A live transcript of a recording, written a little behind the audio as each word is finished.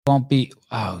won't be.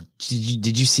 Oh,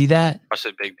 did you see that? I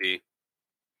said Big B.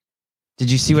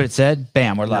 Did you see what it said?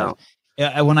 Bam, we're live.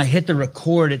 No. When I hit the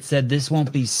record, it said this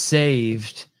won't be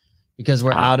saved because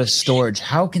we're out of storage.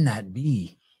 How can that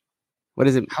be? What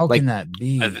is it? How can that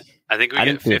be? I think we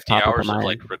get 50 hours of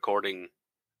like recording.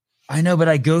 I know, but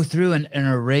I go through and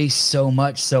erase so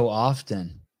much so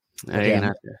often.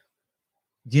 Do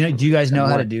you guys know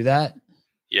how to do that?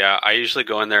 Yeah, I usually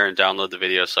go in there and download the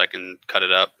video so I can cut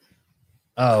it up.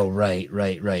 Oh, right.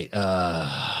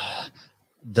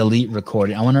 Delete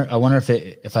recording. I wonder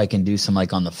if I can do some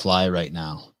like on the fly right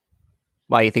now.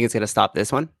 Why, you think it's gonna stop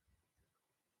this one?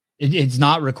 It's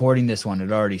not recording this one.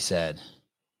 It already said.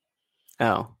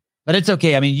 Oh, but it's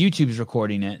okay. I mean, YouTube's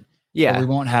recording it. Yeah, we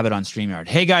won't have it on StreamYard.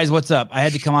 Hey guys, what's up? I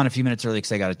had to come on a few minutes early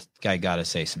because I gotta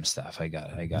say some stuff. I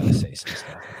gotta say some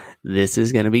stuff. This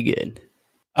is gonna be good.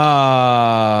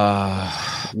 Bye,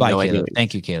 Caleb.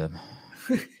 Thank you, Caleb.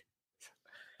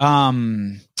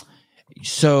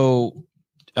 So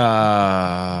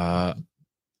I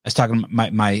was talking.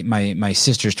 My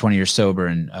sister's 20 years sober,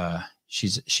 and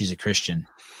she's a Christian.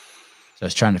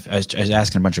 So I was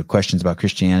asking a bunch of questions about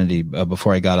Christianity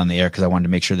before I got on the air because I wanted to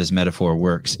make sure this metaphor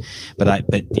works. But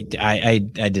I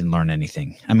didn't learn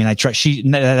anything. I mean, I try.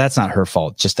 That's not her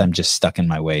fault. I'm just stuck in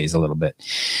my ways a little bit.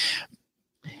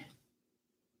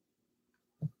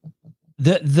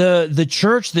 The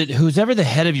church who's ever the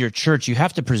head of your church, you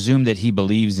have to presume that he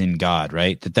believes in God,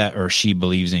 right? That or she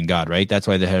believes in God, right? That's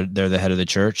why they're the head of the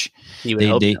church. You would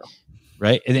hope so.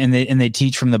 Right, and they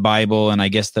teach from the Bible, and I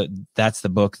guess that's the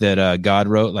book that God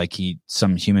wrote. Like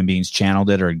some human beings channeled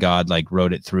it, or God like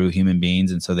wrote it through human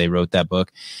beings, and so they wrote that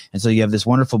book. And so you have this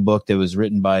wonderful book that was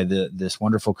written by this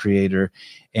wonderful creator,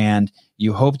 and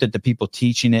you hope that the people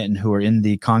teaching it and who are in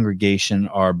the congregation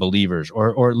are believers,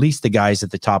 or at least the guys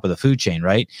at the top of the food chain,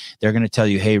 right? They're going to tell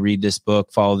you, hey, read this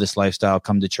book, follow this lifestyle,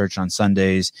 come to church on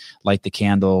Sundays, light the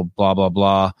candle, blah blah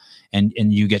blah, and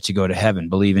you get to go to heaven.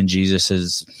 Believe in Jesus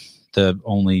as the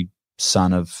only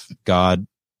Son of God.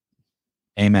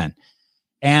 Amen.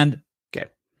 And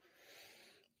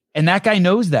that guy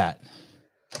knows that.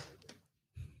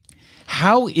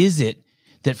 How is it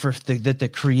that that the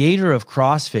creator of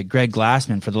CrossFit, Greg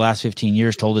Glassman, for the last 15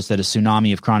 years told us that a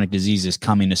tsunami of chronic disease is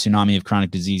coming, a tsunami of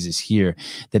chronic disease is here,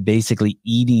 that basically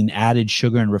eating added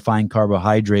sugar and refined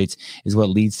carbohydrates is what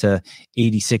leads to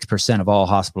 86% of all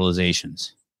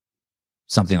hospitalizations.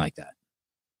 Something like that.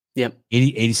 Yep.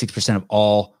 86% of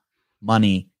all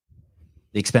money,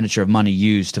 the expenditure of money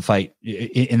used to fight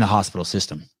in the hospital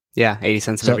system. Yeah, 80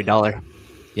 cents on every dollar.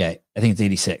 Yeah, I think it's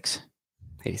 86.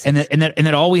 86. And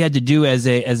that all we had to do as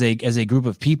a group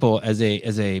of people, and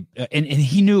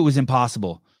he knew it was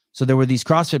impossible. So there were these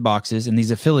CrossFit boxes and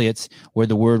these affiliates where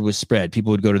the word was spread.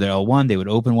 People would go to their L1, they would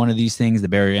open one of these things, the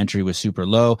barrier entry was super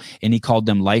low, and he called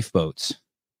them lifeboats.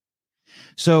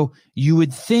 So you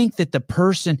would think that the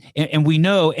person, and we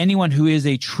know anyone who is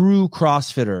a true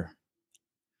CrossFitter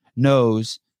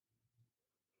knows,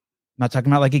 I'm not talking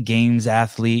about like a games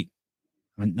athlete.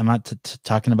 I'm not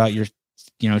talking about your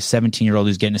 17-year-old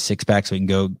who's getting a six pack so he can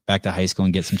go back to high school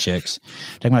and get some chicks.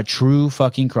 I'm talking about a true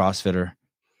fucking CrossFitter.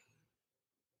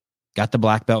 Got the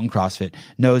black belt in CrossFit,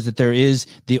 knows that there is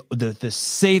the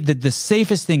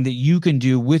safest thing that you can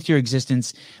do with your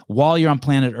existence while you're on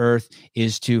planet Earth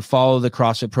is to follow the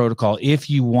CrossFit protocol if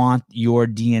you want your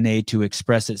DNA to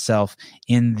express itself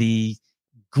in the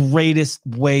greatest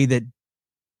way that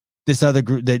this other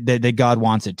group that God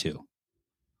wants it to,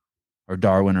 or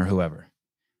Darwin or whoever.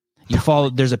 You follow,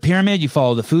 there's a pyramid, you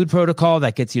follow the food protocol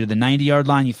that gets you to the 90-yard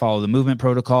line, you follow the movement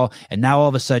protocol, and now all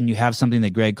of a sudden you have something that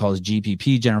Greg calls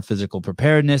GPP, general physical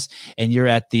preparedness, and you're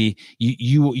at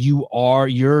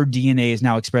your DNA is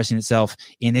now expressing itself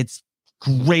in its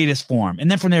greatest form. And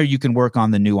then from there you can work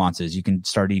on the nuances. You can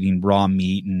start eating raw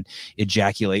meat and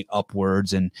ejaculate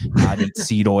upwards and not eat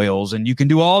seed oils, and you can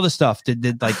do all the stuff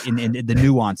that like in the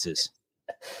nuances.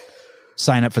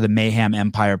 Sign up for the Mayhem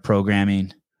Empire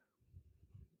programming.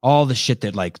 All the shit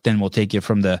that like then will take you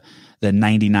from the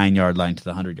 99-yard line to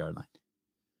the 100-yard line.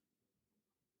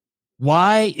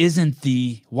 Why isn't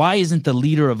the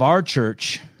leader of our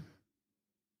church?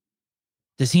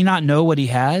 Does he not know what he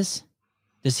has?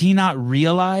 Does he not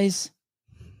realize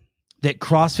that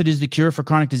CrossFit is the cure for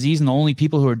chronic disease, and the only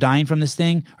people who are dying from this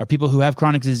thing are people who have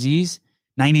chronic disease?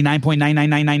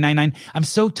 99.99999. I'm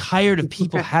so tired of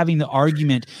people having the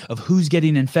argument of who's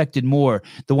getting infected more,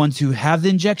 the ones who have the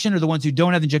injection or the ones who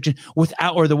don't have the injection,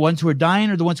 without, or the ones who are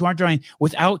dying or the ones who aren't dying,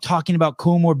 without talking about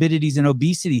comorbidities and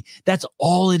obesity. That's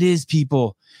all it is,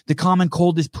 people. The common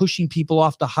cold is pushing people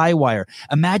off the high wire.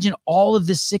 Imagine all of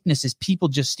this sickness is people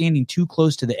just standing too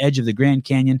close to the edge of the Grand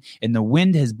Canyon, and the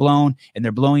wind has blown and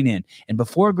they're blowing in. And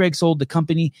before Greg sold the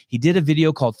company, he did a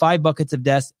video called 5 Buckets of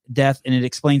Death, and it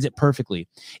explains it perfectly.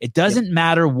 It doesn't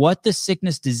matter what the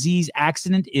sickness, disease,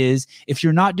 accident is. If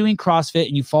you're not doing CrossFit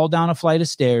and you fall down a flight of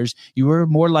stairs, you are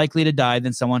more likely to die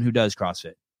than someone who does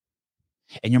CrossFit.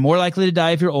 And you're more likely to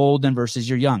die if you're old than versus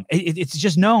you're young. It's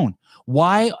just known.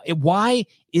 Why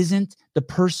isn't the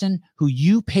person who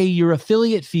you pay your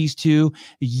affiliate fees to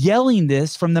yelling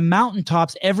this from the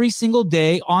mountaintops every single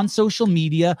day on social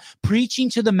media, preaching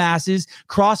to the masses?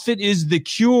 CrossFit is the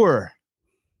cure.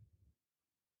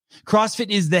 CrossFit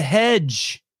is the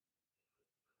hedge.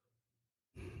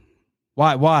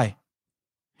 Why?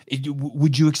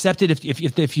 Would you accept it if would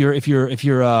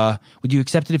you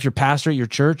accept it if your pastor at your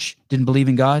church didn't believe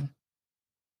in God?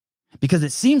 Because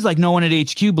it seems like no one at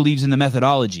HQ believes in the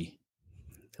methodology.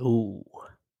 Ooh.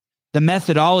 The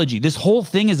methodology. This whole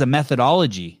thing is a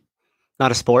methodology.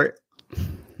 Not a sport?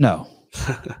 No.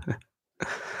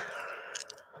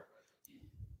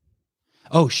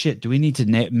 Oh, shit. Do we need to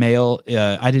mail?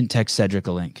 I didn't text Cedric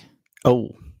a link.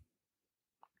 Oh.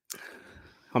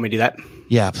 Want me to do that?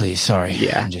 Yeah, please. Sorry.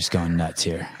 Yeah. I'm just going nuts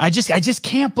here. I just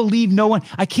can't believe no one.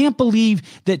 I can't believe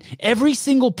that every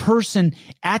single person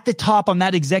at the top on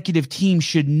that executive team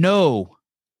should know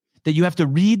that you have to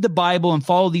read the Bible and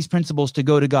follow these principles to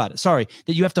go to God. Sorry,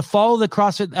 that you have to follow the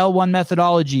CrossFit L1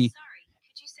 methodology.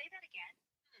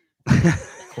 Sorry, could you say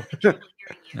that again?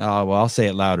 Oh, well, I'll say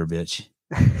it louder, bitch.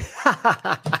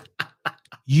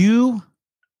 You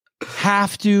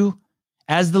have to,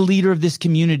 as the leader of this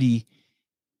community,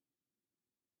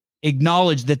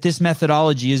 acknowledge that this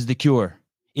methodology is the cure,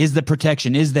 is the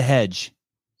protection, is the hedge.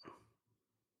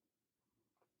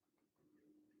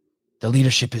 The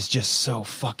leadership is just so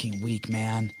fucking weak,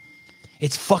 man.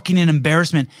 It's fucking an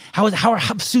embarrassment.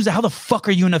 Sousa, how the fuck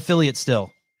are you an affiliate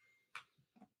still?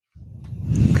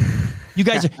 You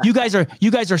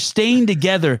guys are staying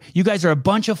together. You guys are a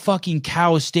bunch of fucking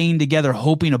cows staying together,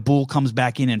 hoping a bull comes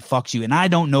back in and fucks you. And I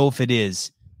don't know if it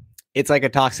is. It's like a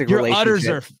toxic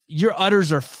relationship. Your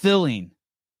udders are filling.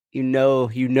 You know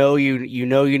you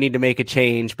need to make a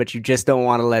change, but you just don't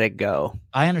want to let it go.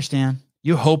 I understand.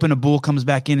 You're hoping a bull comes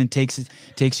back in and takes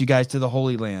you guys to the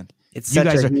Holy Land.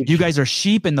 You guys are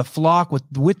sheep in the flock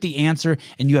with the answer,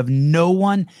 and you have no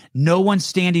one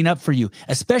standing up for you,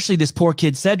 especially this poor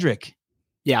kid Cedric.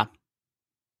 Yeah.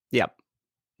 Yep.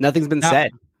 Nothing's been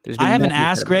said. I haven't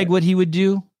asked Greg what he would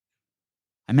do.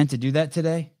 I meant to do that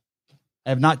today. I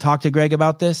have not talked to Greg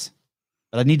about this,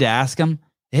 but I need to ask him.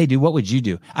 Hey, dude, what would you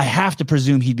do? I have to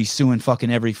presume he'd be suing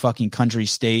fucking every fucking country,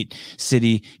 state,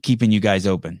 city, keeping you guys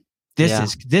open.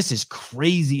 This is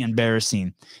crazy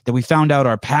embarrassing that we found out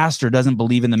our pastor doesn't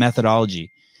believe in the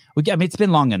methodology. It's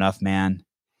been long enough, man.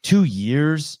 2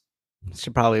 years. It's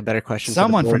probably a better question.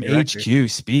 Someone from HQ,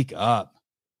 speak up.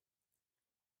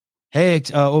 Hey,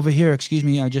 over here, excuse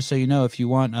me, just so you know, if you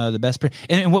want the best.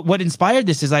 And what inspired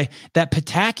this is that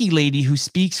Pataki lady who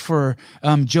speaks for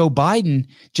Joe Biden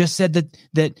just said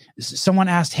that someone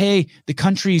asked, hey, the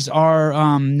countries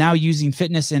are now using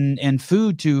fitness and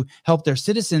food to help their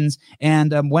citizens.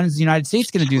 And when is the United States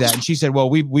going to do that? And she said, well,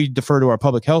 we defer to our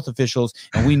public health officials,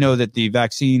 and we know that the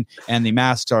vaccine and the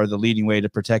masks are the leading way to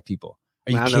protect people.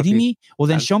 Are you kidding me? Well,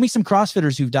 then show me some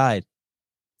CrossFitters who've died.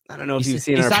 I don't know if you've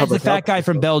seen besides our public the fat guy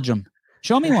from Belgium.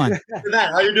 Show me one. Seven,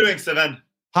 how you doing, Seven?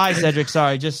 Hi, Cedric.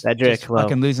 Sorry, just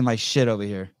fucking losing my shit over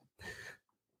here.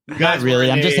 Not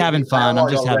really. I'm just having fun.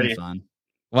 Having fun.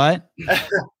 What?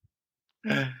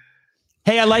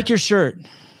 Hey, I like your shirt.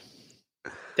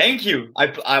 Thank you. I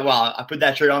put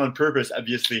that shirt on purpose,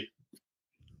 obviously.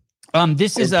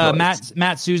 This is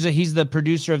Matt Souza. He's the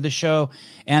producer of the show,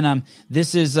 and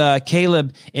this is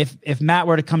Caleb. If Matt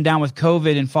were to come down with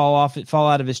COVID and fall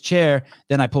out of his chair,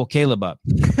 then I pull Caleb up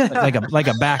like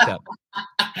a backup.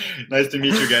 Nice to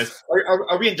meet you guys.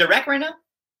 Are we in direct right now?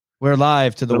 We're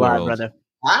live to the world, live, brother.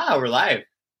 Wow, we're live.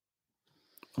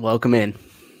 Welcome in.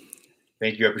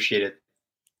 Thank you. I appreciate it.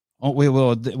 Oh, we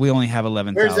will. We only have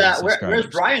 11,000. Where's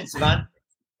Brian, Sivan?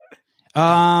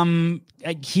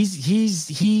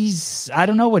 He's I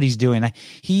don't know what he's doing.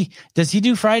 Does he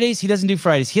do Fridays? He doesn't do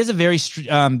Fridays. He has a very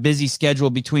busy schedule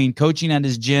between coaching at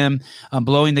his gym,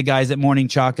 blowing the guys at Morning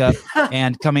Chalk up,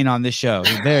 and coming on this show.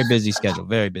 Very busy schedule.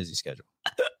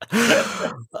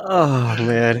 Oh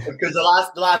man! Because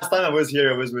the last time I was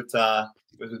here, it was with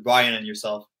with Brian and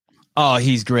yourself. Oh,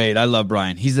 he's great. I love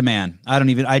Brian. He's the man.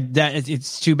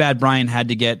 It's too bad Brian had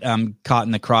to get caught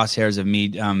in the crosshairs of me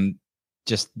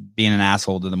just being an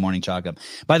asshole to the Morning Chalk Up.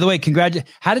 By the way,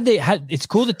 it's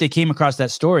cool that they came across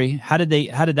that story. How did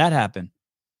that happen?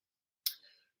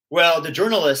 Well, the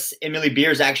journalist Emily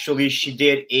Beers, actually, she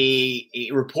did a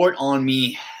report on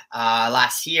me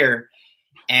last year,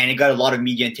 and it got a lot of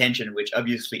media attention, which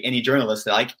obviously any journalist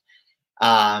like.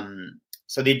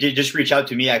 So they did just reach out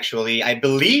to me, actually. I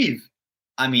believe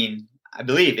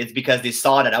it's because they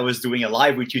saw that I was doing a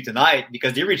live with you tonight,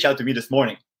 because they reached out to me this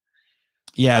morning.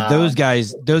 Yeah, those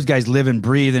guys live and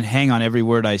breathe and hang on every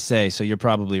word I say. So you're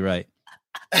probably right.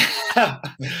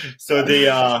 So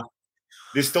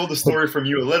they stole the story from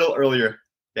you a little earlier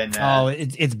than.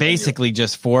 It's basically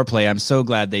just foreplay. I'm so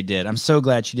glad they did. I'm so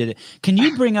glad she did it. Can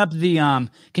you bring up the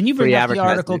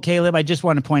article, Caleb? I just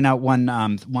want to point out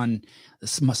one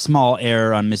small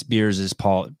error on Miss Beers's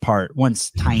part.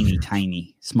 One's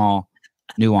tiny, small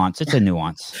nuance. It's a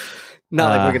nuance.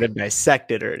 Not like we're going to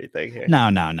dissect it or anything here. No.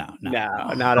 No,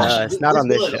 not us. Not on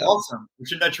this show. Awesome. We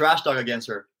should not trash talk against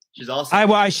her. She's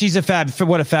awesome. She's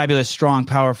what a fabulous, strong,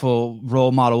 powerful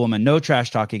role model woman. No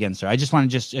trash talk against her. I just want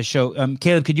to show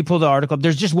Caleb. Could you pull the article up?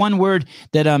 There's just one word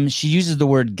that she uses, the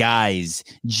word guise,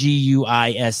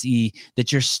 Guise,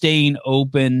 that you're staying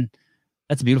open.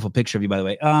 That's a beautiful picture of you, by the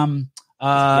way.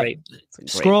 Great.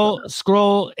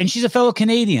 Scroll, and she's a fellow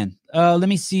Canadian. Let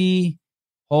me see.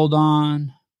 Hold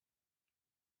on.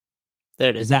 There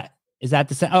it is. Is that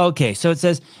the same? Oh, okay. So it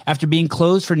says, after being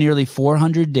closed for nearly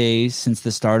 400 days since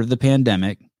the start of the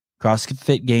pandemic,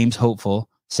 CrossFit Games hopeful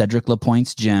Cedric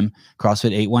Lapointe's gym,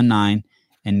 CrossFit 819,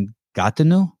 and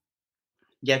Gatineau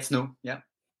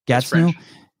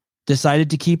decided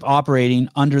to keep operating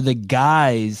under the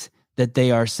guise that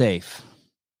they are safe.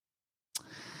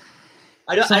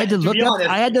 I had to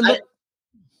look.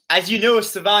 As you know,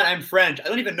 Savan, I'm French. I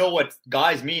don't even know what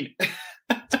guys mean.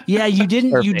 Yeah, you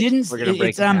didn't. Perfect. You didn't. We're gonna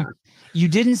break it down. You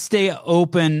didn't stay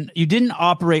open. You didn't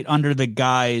operate under the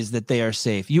guise that they are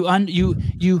safe.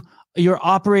 You're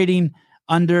operating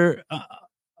under.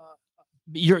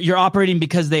 You're operating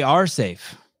because they are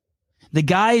safe. The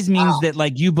guise means that,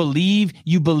 like, you believe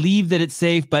that it's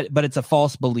safe, but it's a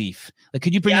false belief. Like,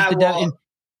 could you bring up the?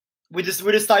 We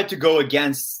decided to go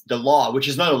against the law, which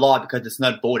is not a law because it's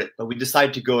not voted, but we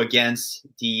decided to go against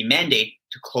the mandate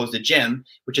to close the gym,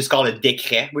 which is called a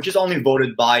décret, which is only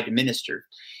voted by the minister.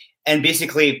 And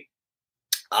basically,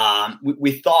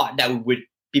 we thought that we would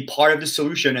be part of the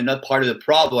solution and not part of the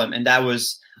problem. And that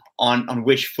was on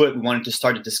which foot we wanted to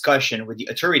start a discussion with the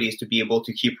authorities to be able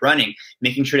to keep running,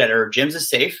 making sure that our gyms are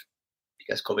safe,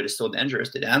 because COVID is still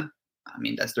dangerous to them. I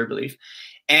mean, that's their belief.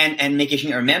 And making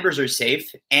sure our members are safe,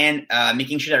 and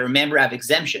making sure that our members have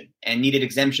exemption and needed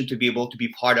exemption to be able to be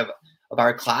part of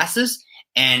our classes.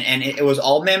 And it was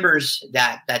all members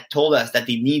that told us that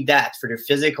they need that for their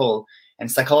physical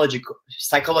and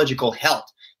psychological health.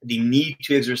 They need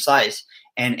to exercise.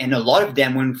 And a lot of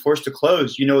them, when forced to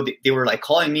close, they were like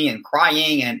calling me and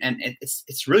crying, and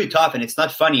it's really tough, and it's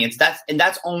not funny.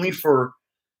 That's only for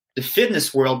the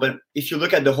fitness world. But if you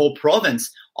look at the whole province,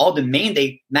 all the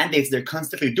mandates they're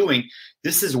constantly doing,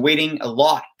 this is weighing a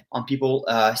lot on people,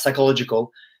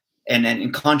 psychological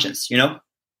and conscience,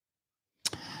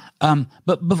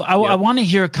 But I want to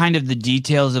hear kind of the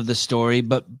details of the story,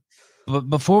 but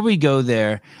before we go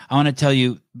there, I want to tell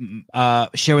you,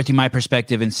 share with you my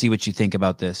perspective and see what you think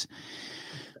about this.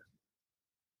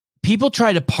 People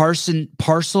try to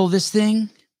parcel this thing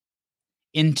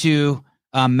into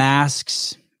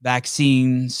masks,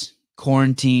 vaccines,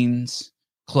 quarantines,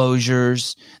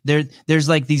 closures. There's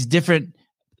like these different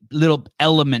little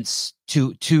elements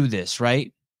to this,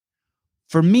 right?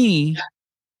 For me,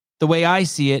 the way I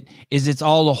see it is it's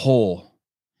all a whole.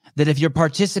 That if you're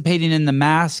participating in the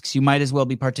masks, you might as well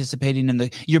be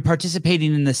participating you're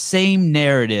participating in the same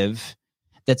narrative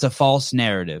that's a false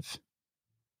narrative.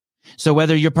 So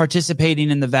whether you're participating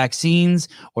in the vaccines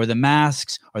or the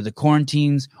masks or the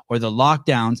quarantines or the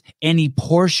lockdowns, any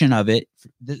portion of it,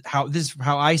 how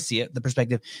I see it, the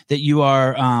perspective that you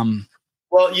are.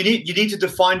 Well, you need to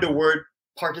define the word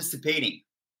participating.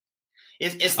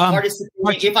 Is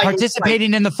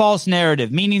participating in the false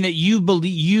narrative, meaning that you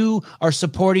believe you are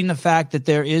supporting the fact that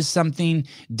there is something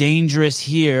dangerous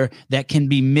here that can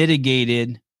be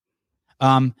mitigated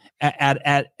at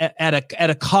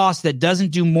a cost that doesn't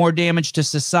do more damage to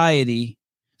society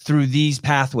through these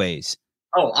pathways.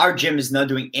 Oh, our gym is not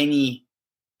doing any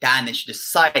damage to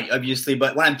society, obviously.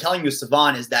 But what I'm telling you,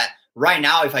 Savan, is that right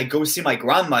now, if I go see my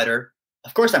grandmother,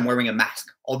 of course I'm wearing a mask.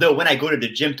 Although when I go to the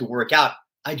gym to work out,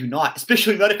 I do not,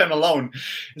 especially not if I'm alone.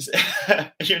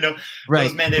 You know, Right,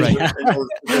 those mandates right.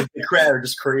 the crowd are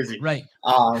just crazy. Right.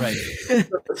 Right.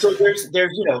 So there's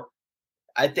you know,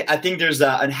 I think there's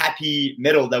an unhappy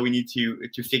middle that we need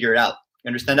to figure it out. You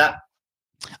understand that?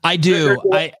 I do.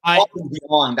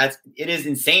 Beyond it is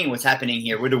insane what's happening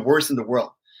here. We're the worst in the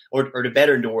world, or the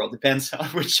better in the world. Depends on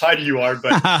which side you are.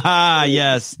 But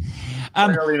yes,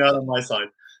 clearly not on my side.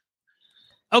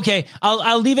 Okay,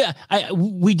 I'll leave it.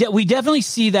 We definitely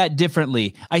see that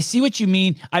differently. I see what you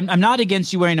mean. I'm not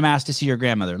against you wearing a mask to see your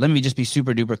grandmother. Let me just be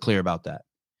super duper clear about that.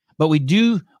 But we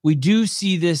do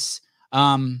see this.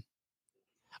 I'm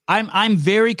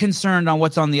very concerned on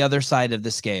what's on the other side of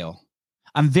the scale.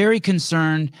 I'm very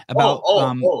concerned about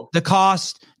the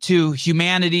cost to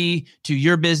humanity, to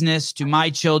your business, to my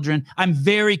children. I'm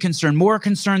very concerned, more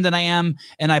concerned than I am,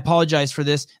 and I apologize for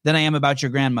this, than I am about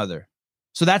your grandmother.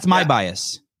 So that's my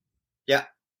bias. Yeah.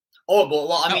 Oh,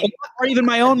 well, I mean, or even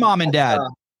my own mom and dad.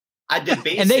 I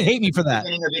debate, and they hate me for that.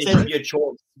 It should be a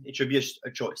choice. It should be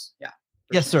a choice. Yeah.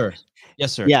 Yes, sir.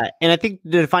 Yes, sir. Yeah, and I think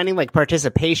defining like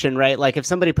participation, right? Like if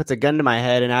somebody puts a gun to my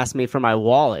head and asks me for my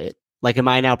wallet, like, am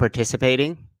I now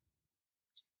participating?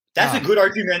 That's a good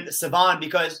argument, Savan.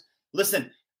 Because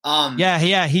listen,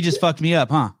 yeah, he just fucked me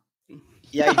up, huh?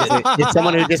 Yeah, he did. It's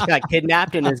someone who just got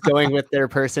kidnapped and is going with their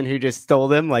person who just stole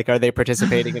them. Like, are they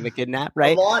participating in the kidnap?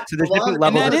 Right. So there's different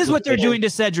levels. And that is what they're doing to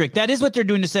Cedric. They're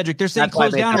saying,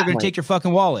 close down. We're going to take your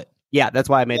fucking wallet. Yeah, that's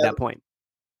why I made that point.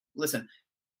 Listen,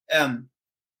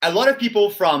 a lot of people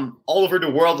from all over the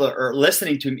world are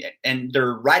listening to me, and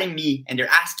they're writing me, and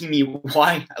they're asking me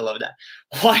why. I love that.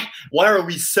 Why are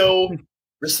we so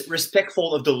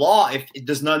respectful of the law if it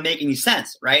does not make any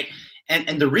sense, right?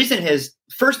 And the reason is,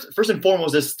 first and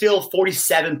foremost, there's still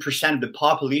 47% of the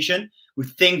population who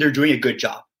think they're doing a good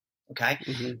job. Okay.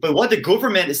 Mm-hmm. But what the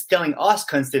government is telling us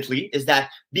constantly is that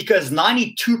because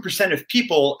 92% of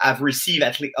people have received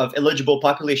of eligible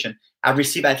population have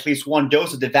received at least one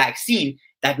dose of the vaccine,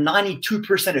 that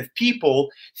 92% of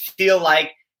people feel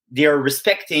like they're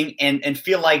respecting and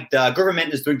feel like the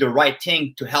government is doing the right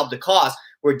thing to help the cause,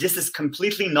 where this is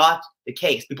completely not the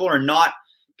case. People are not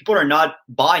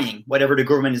buying whatever the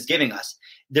government is giving us.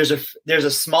 There's a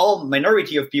small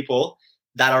minority of people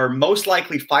that are most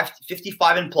likely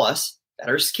 55 and plus that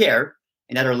are scared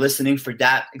and that are listening for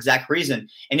that exact reason.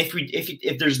 And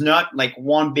if there's not like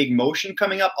one big motion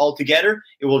coming up all together,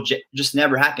 it will just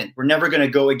never happen. We're never going to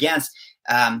go against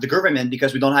the government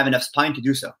because we don't have enough spine to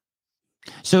do so.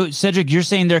 So, Cedric, you're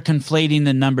saying they're conflating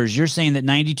the numbers. You're saying that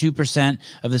 92%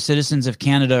 of the citizens of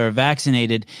Canada are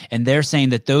vaccinated, and they're saying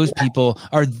that those people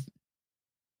are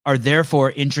therefore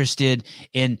interested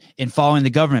in following the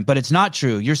government. But it's not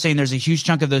true. You're saying there's a huge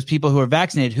chunk of those people who are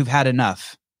vaccinated who've had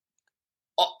enough.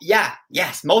 Oh, yeah.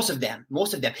 Yes. Most of them.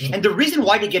 And the reason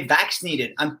why they get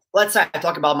vaccinated, let's say I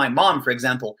talk about my mom, for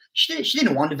example. She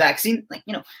didn't want the vaccine. Like,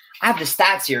 I have the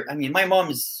stats here. I mean, my mom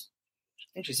I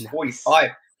think she's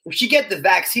 45. If she get the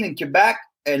vaccine in Quebec,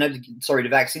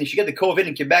 if she get the COVID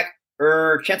in Quebec,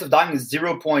 her chance of dying is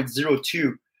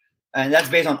 0.02. And that's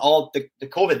based on all the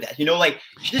COVID death.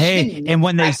 And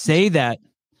when they say that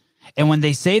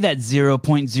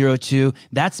 0.02,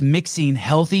 that's mixing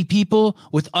healthy people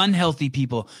with unhealthy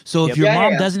people. So if your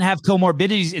mom doesn't have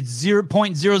comorbidities, it's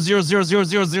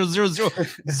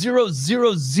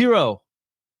 0.00000000000.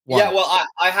 Yeah, well,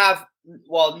 I have.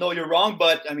 Well, no, you're wrong,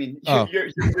 but I mean, you're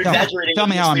exaggerating. Tell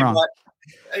me how I'm wrong.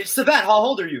 Savan, how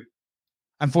old are you?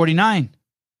 I'm 49.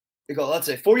 You go, let's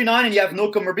say 49 and you have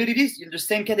no comorbidities. You're the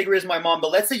same category as my mom, but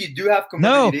let's say you do have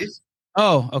comorbidities. No.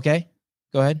 Oh, okay.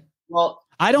 Go ahead. Well,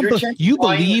 I don't. You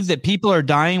believe that people are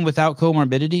dying without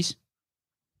comorbidities?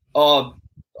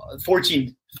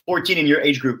 14 in your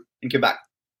age group in Quebec.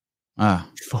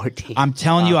 14. I'm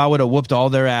telling you, I would have whooped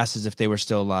all their asses if they were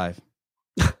still alive.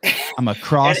 I'm a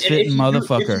CrossFit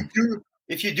motherfucker.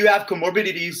 If you do have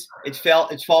comorbidities, it's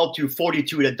fall to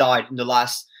 42 that died in the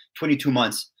last 22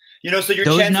 months. So your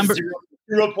chance is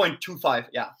 0.25.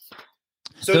 Yeah.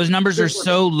 So those numbers are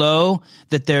so low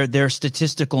that they're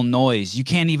statistical noise. You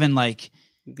can't even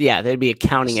there'd be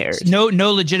accounting errors.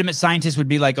 No legitimate scientist would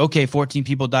be like, okay, 14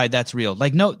 people died. That's real.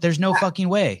 Like, no, there's no fucking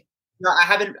way. No, I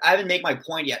haven't made my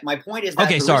point yet. My point is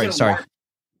that sorry.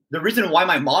 The reason why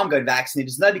my mom got vaccinated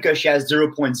is not because she has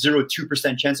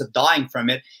 0.02% chance of dying from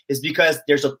it. Is because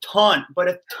there's a ton,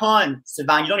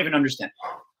 Savan, you don't even understand,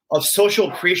 of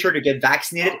social pressure to get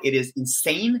vaccinated. It is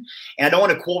insane. And I don't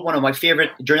want to quote one of my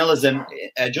favorite journalists,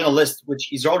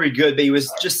 which is already good, but he was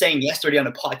just saying yesterday on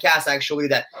a podcast, actually,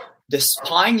 that the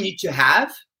spine you need to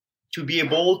have to be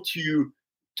able to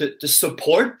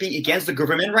support being against the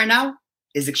government right now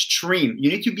is extreme. You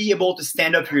need to be able to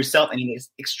stand up for yourself, and it is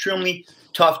extremely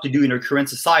tough to do in our current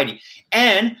society.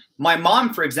 And my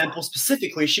mom, for example,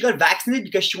 specifically, she got vaccinated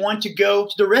because she wanted to go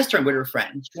to the restaurant with her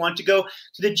friend. She wanted to go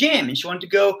to the gym, and she wanted to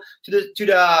go to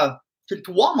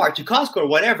Walmart, to Costco, or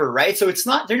whatever, right? So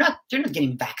they're not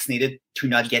getting vaccinated to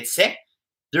not get sick.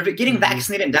 They're getting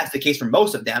vaccinated, and that's the case for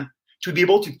most of them, to be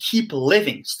able to keep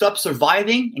living, stop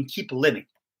surviving, and keep living.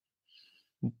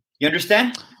 You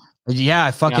understand? Yeah,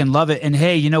 I fucking love it. And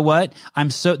hey, you know what?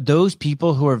 Those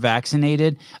people who are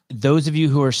vaccinated, those of you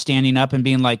who are standing up and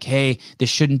being like, hey, this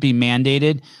shouldn't be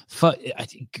mandated,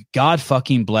 God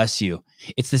fucking bless you.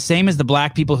 It's the same as the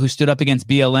black people who stood up against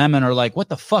BLM and are like, what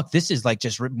the fuck? This is like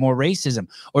just more racism,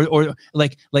 or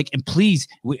like, and please,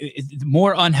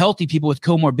 more unhealthy people with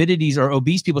comorbidities or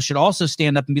obese people should also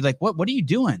stand up and be like, what are you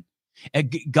doing?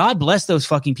 God bless those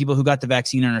fucking people who got the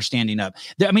vaccine and are standing up.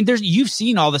 I mean, you've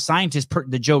seen all the scientists,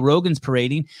 the Joe Rogan's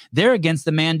parading. They're against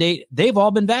the mandate. They've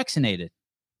all been vaccinated.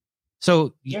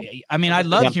 So, I mean, I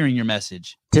love hearing your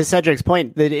message. To Cedric's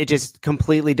point, that it just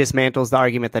completely dismantles the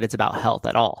argument that it's about health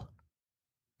at all.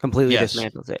 Completely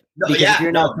dismantles it. Because if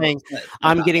you're not saying,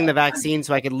 I'm getting the vaccine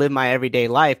so I can live my everyday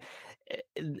life,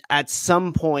 at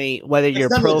some point, whether you're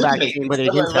pro-vaccine, whether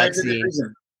you're against vaccine,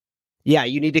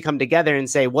 you need to come together and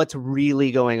say what's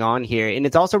really going on here. And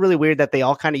it's also really weird that they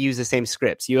all kind of use the same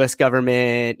scripts. U.S.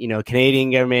 government, Canadian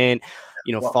government,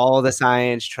 follow the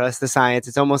science, trust the science.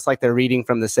 It's almost like they're reading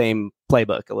from the same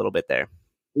playbook a little bit there.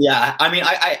 Yeah, I mean,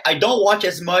 I don't watch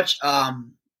as much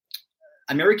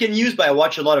American news, but I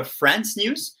watch a lot of France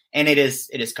news, and it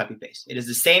is copy paste. It is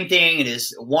the same thing. It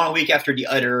is one week after the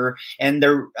other, and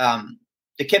the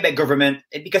Quebec government,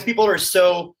 because people are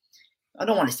so, I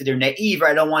don't want to say they're naive, or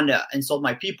I don't want to insult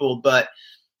my people, but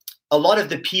a lot of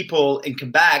the people in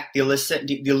Quebec, they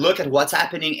look at what's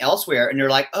happening elsewhere, and they're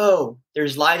like, oh,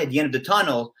 there's light at the end of the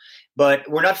tunnel. But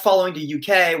we're not following the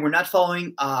UK. We're not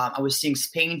following, I was seeing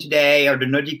Spain today, or the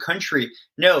Nordic country.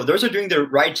 No, those are doing the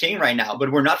right thing right now,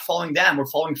 but we're not following them. We're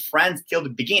following France till the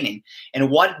beginning.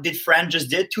 And what did France just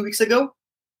did 2 weeks ago?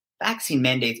 Vaccine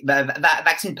mandate,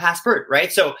 vaccine passport,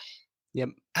 right? So,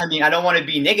 I mean, I don't want to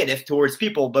be negative towards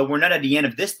people, but we're not at the end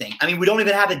of this thing. I mean, we don't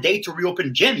even have a date to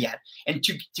reopen gym yet. And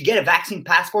to get a vaccine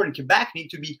passport in Quebec, you need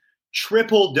to be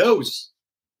triple dose.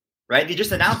 Right? They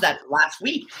just announced that last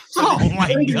week. So oh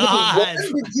my God.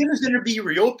 The gym is going to be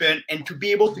reopened, and to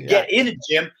be able to get in a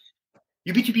gym,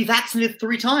 you need to be vaccinated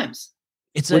 3 times.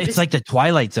 It's like the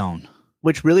Twilight Zone.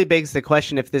 Which really begs the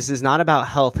question, if this is not about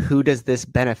health, who does this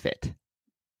benefit?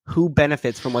 Who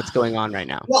benefits from what's going on right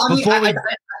now? Well, I mean,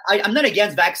 I'm not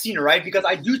against vaccine, right? Because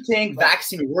I do think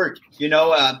vaccine work,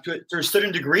 to a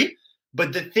certain degree.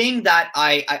 But the thing that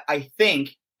I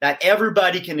think that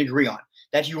everybody can agree on,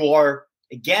 that you are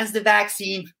against the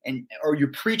vaccine or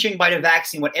you're preaching by the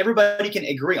vaccine, what everybody can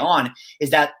agree on is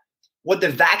that what the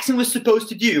vaccine was supposed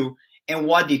to do and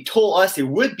what they told us it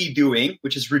would be doing,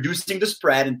 which is reducing the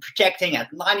spread and protecting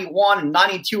at 91 and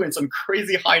 92 and some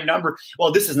crazy high number.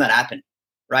 Well, this is not happening,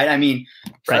 right? I mean,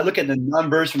 if I look at the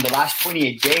numbers from the last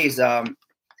 28 days, I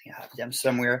have them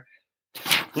somewhere.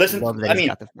 Listen, I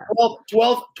mean,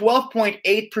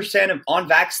 12.8% of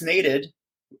unvaccinated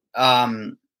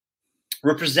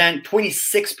represent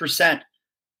 26%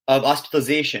 of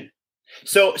hospitalization.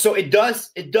 So it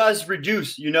does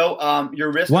reduce,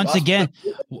 your risk. Once again,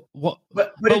 but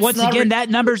once again, that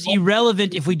number's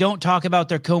irrelevant if we don't talk about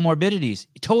their comorbidities.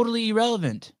 Totally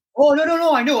irrelevant. Oh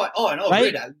no, I know. Oh, I know.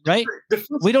 Right.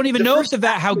 We don't even know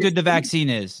how good the vaccine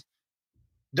is.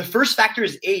 The first factor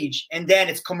is age, and then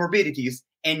it's comorbidities,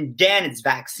 and then it's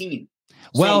vaccine.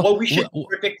 Well, so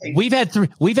we've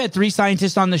had 3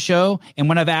 scientists on the show, and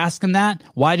when I've asked them that,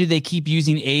 why do they keep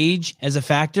using age as a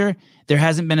factor? There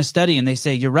hasn't been a study, and they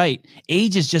say, you're right.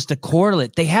 Age is just a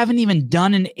correlate. They haven't even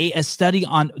done a study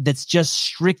on that's just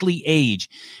strictly age.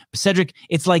 Cedric,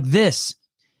 it's like this.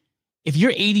 If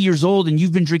you're 80 years old and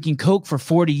you've been drinking Coke for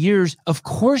 40 years, of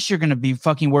course you're going to be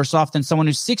fucking worse off than someone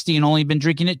who's 60 and only been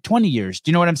drinking it 20 years. Do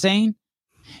you know what I'm saying?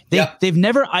 They've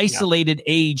never isolated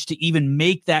age to even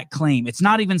make that claim. It's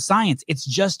not even science. It's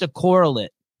just a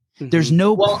correlate. Mm-hmm. There's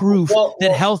no proof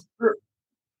that health.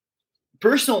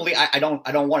 Personally, I don't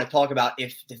want to talk about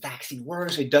if the vaccine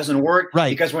works or it doesn't work, right?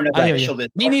 Because we're not official.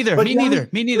 Me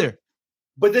neither.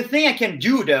 But the thing I can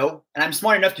do, though, and I'm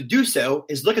smart enough to do so,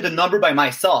 is look at the number by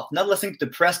myself, not listening to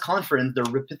the press conference. They're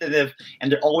repetitive and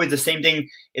they're always the same thing.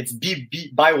 It's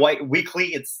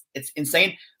weekly. It's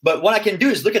insane. But what I can do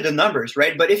is look at the numbers,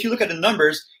 right? But if you look at the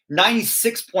numbers,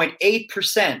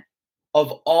 96.8%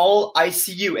 of all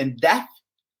ICU and death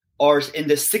are in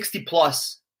the 60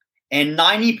 plus, and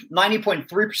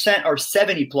 90.3% are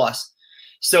 70 plus.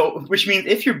 So, which means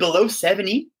if you're below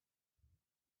 70,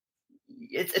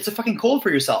 it's a fucking cold for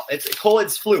yourself. It's a cold,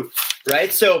 it's flu,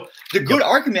 right? So the good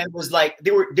argument was like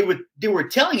they were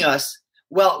telling us,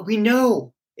 well, we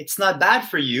know it's not bad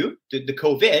for you, the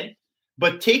COVID,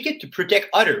 but take it to protect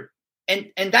other. And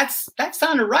that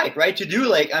sounded right? To do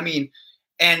like, I mean,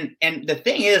 and the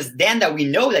thing is then that we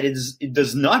know that it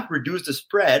does not reduce the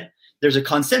spread. There's a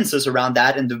consensus around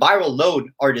that, and the viral load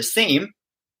are the same.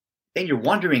 Then you're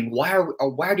wondering why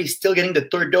are they still getting the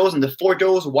third dose and the fourth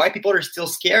dose? Why people are still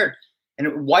scared?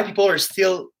 And why people are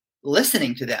still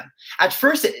listening to them. At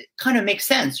first, it kind of makes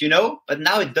sense, but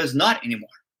now it does not anymore.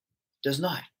 It does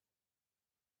not.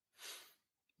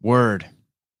 Word.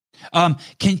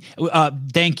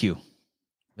 Thank you.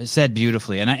 It said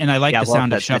beautifully, and I like the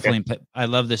sound of shuffling. I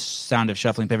love the sound of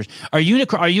shuffling papers. Are you a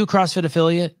CrossFit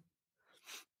affiliate?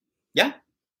 Yeah.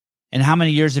 And how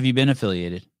many years have you been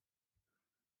affiliated?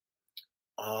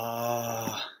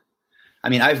 I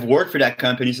mean, I've worked for that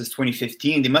company since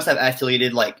 2015. They must have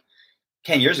affiliated like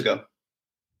 10 years ago.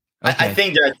 Okay. I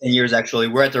think they're at 10 years, actually.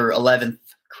 We're at their 11th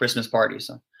Christmas party.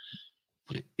 So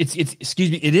it's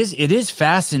excuse me. It is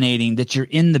fascinating that you're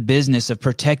in the business of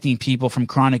protecting people from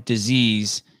chronic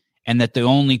disease, and that the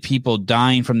only people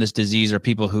dying from this disease are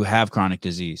people who have chronic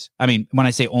disease. I mean, when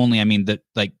I say only, I mean that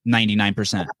like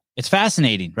 99%. It's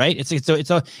fascinating, right?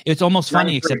 It's almost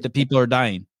funny, except that people are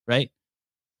dying, right?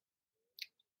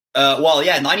 Well,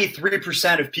 yeah,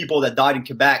 93% of people that died in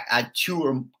Quebec had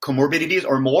two comorbidities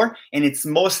or more, and it's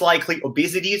most likely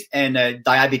obesities and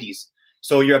diabetes.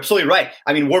 So you're absolutely right.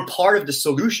 I mean, we're part of the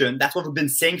solution. That's what we've been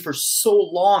saying for so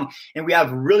long, and we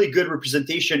have really good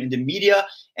representation in the media,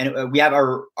 and we have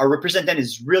our representative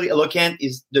is really eloquent.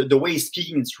 Is the way he's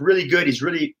speaking is really good. He's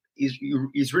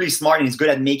really smart, and he's good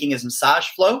at making his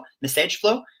message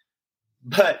flow.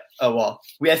 But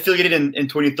we affiliated in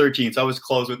 2013, so I was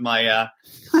close with my.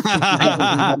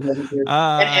 And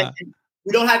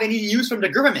we don't have any news from the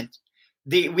government.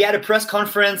 We had a press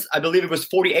conference, I believe it was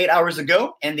 48 hours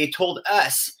ago, and they told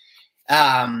us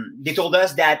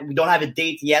that we don't have a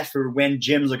date yet for when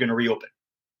gyms are going to reopen.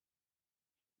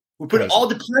 We put all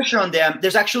the pressure on them.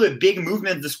 There's actually a big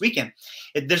movement this weekend.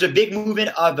 There's a big movement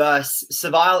of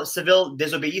civil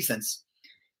disobedience,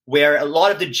 where a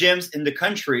lot of the gyms in the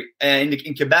country,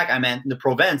 in Quebec, in the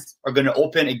province, are going to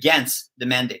open against the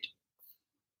mandate.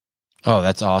 Oh,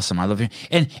 that's awesome. I love it.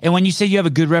 And when you say you have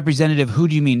a good representative, who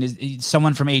do you mean? Is it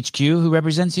someone from HQ who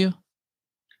represents you?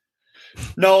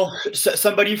 No,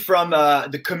 somebody from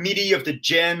the committee of the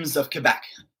gyms of Quebec.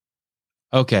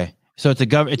 Okay. So it's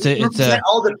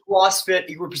all the CrossFit.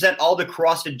 He represents all the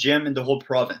CrossFit gym in the whole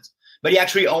province, but he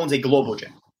actually owns a global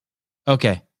gym.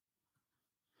 Okay.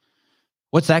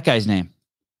 What's that guy's name?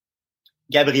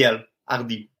 Gabriel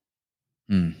Hardy.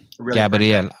 Really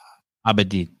Gabriel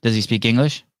Abadi. Does he speak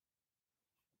English?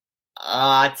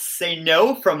 I'd say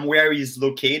no from where he's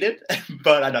located,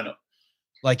 but I don't know.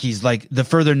 Like he's like the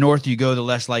further north you go, the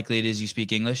less likely it is you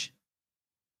speak English?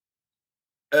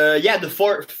 Yeah, the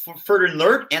further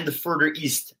north and the further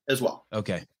east as well.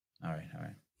 Okay. All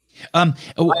right.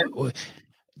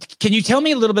 Can you tell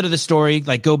me a little bit of the story?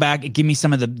 Like go back, give me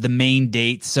some of the main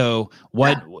dates. So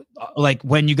like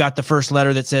when you got the first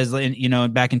letter that says,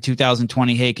 back in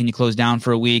 2020, hey, can you close down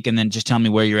for a week? And then just tell me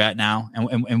where you're at now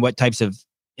and what types of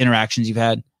interactions you've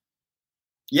had.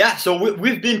 Yeah. So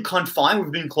we've been confined.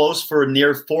 We've been closed for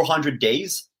near 400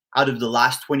 days out of the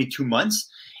last 22 months.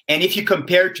 And if you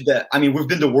compare to we've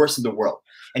been the worst in the world.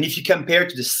 And if you compare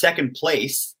to the second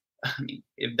place,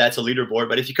 if that's a leaderboard,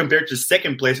 but if you compare it to the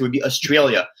second place, it would be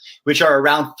Australia, which are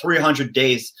around 300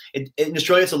 days. In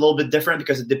Australia, it's a little bit different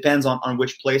because it depends on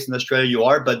which place in Australia you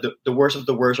are, but the worst of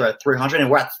the worst are at 300,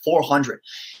 and we're at 400.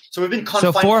 So we've been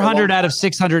confined. So 400 out of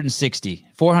 660.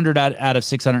 400 out of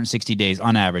 660 days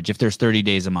on average, if there's 30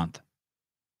 days a month.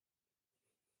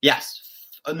 Yes.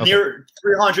 Near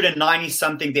 390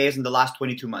 something days in the last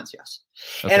 22 months. Yes.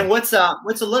 Okay. And what's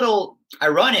a little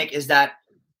ironic is that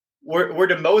we're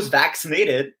the most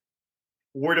vaccinated,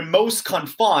 we're the most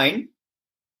confined,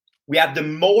 we have the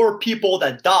more people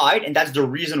that died, and that's the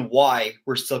reason why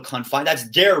we're still confined. That's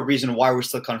their reason why we're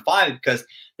still confined, because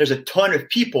there's a ton of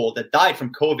people that died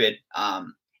from COVID.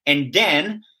 And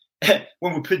then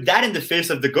when we put that in the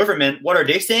face of the government, what are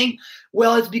they saying?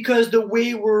 Well, it's because the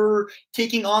way we're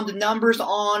taking on the numbers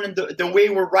and the way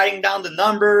we're writing down the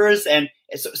numbers. And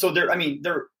so they're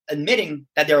admitting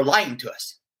that they're lying to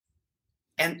us.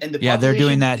 And they're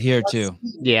doing that here too.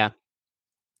 Yeah.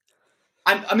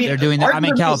 They're doing that. I'm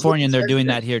in California and they're doing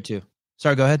that here too.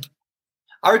 Sorry, go ahead.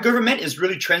 our government is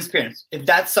really transparent. If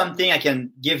that's something I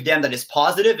can give them that is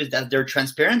positive, is that they're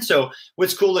transparent. So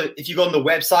what's cool, if you go on the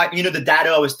website, you know, the data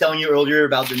I was telling you earlier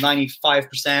about the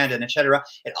 95% and etc.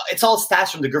 It's all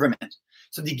stats from the government.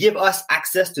 So they give us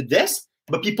access to this,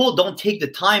 but people don't take the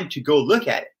time to go look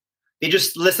at it. They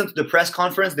just listen to the press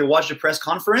conference, they watch the press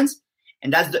conference,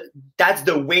 and that's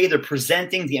the way they're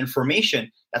presenting the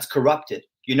information that's corrupted,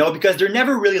 you know, because they're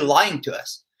never really lying to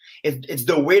us. It's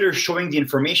the way they're showing the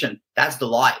information. That's the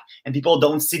lie. And people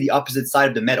don't see the opposite side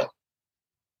of the medal.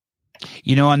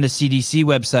 You know, on the CDC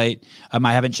website,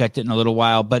 I haven't checked it in a little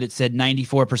while, but it said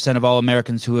 94% of all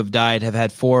Americans who have died have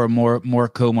had 4 or more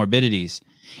comorbidities.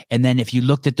 And then if you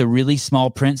looked at the really small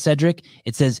print, Cedric,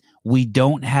 it says, we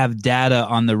don't have data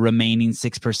on the remaining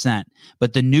 6%.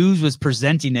 But the news was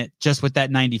presenting it just with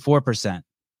that 94%.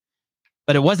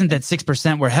 But it wasn't that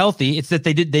 6% were healthy. It's that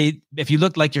if you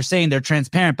look, like you're saying, they're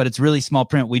transparent, but it's really small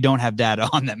print. We don't have data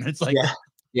on them. And it's like,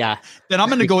 yeah. Then I'm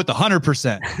going to go with the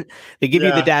 100%. They give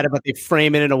you the data, but they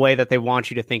frame it in a way that they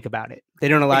want you to think about it. They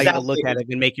don't allow you to look at it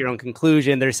and make your own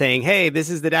conclusion. They're saying, hey, this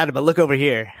is the data, but look over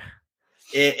here.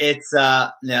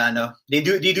 No. They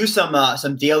do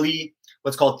some daily,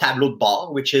 what's called tableau de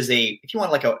bord, which is if you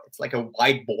want it's like a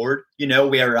whiteboard, you know,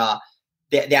 where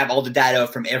they have all the data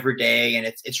from every day, and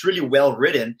it's really well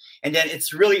written. And then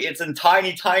it's in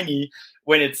tiny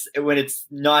when it's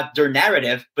not their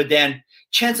narrative, but then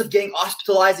chance of getting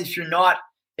hospitalized if you're not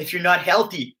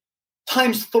healthy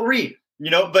times 3, you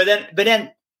know, but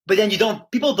then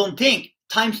people don't think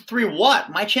times 3 what?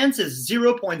 My chance is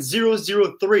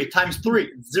 0.003 times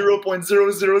 3,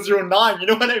 0.0009. You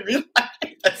know what I mean?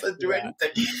 That doesn't do anything.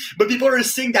 But people are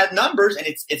seeing that numbers, and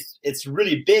it's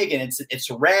really big, and it's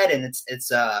red, and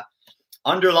it's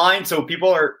underlined. So people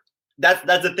are that's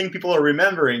the thing people are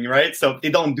remembering, right? So they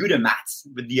don't do the maths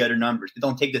with the other numbers. They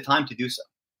don't take the time to do so.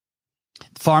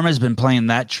 Pharma's been playing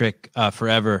that trick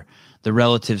forever. The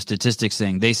relative statistics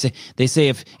thing. They say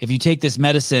if you take this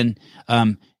medicine,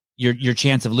 your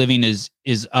chance of living is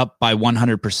up by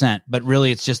 100%. But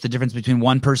really, it's just the difference between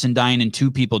one person dying and 2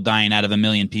 people dying out of 1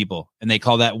 million people, and they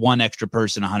call that one extra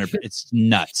person 100. It's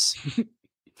nuts.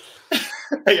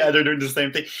 Yeah, they're doing the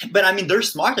same thing. But I mean, they're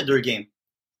smart at their game.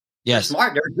 Yes, they're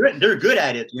smart. They're good. They're good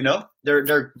at it. You know,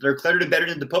 they're clearly better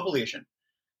than the population.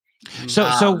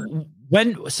 So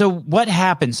what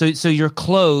happened? So you're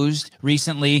closed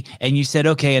recently, and you said,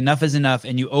 okay, enough is enough,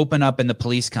 and you open up, and the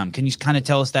police come. Can you kind of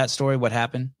tell us that story? What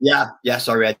happened? Yeah.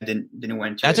 Sorry, I didn't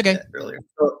went to. That's okay. Earlier.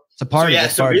 It's a party.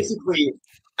 So basically,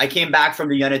 I came back from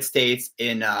the United States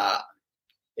in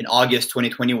August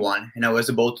 2021, and I was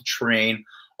about to train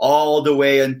all the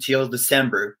way until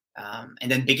December.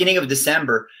 And then beginning of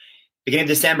December,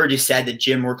 they said that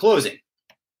gym were closing.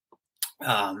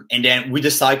 And then we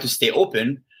decided to stay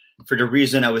open for the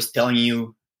reason I was telling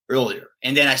you earlier.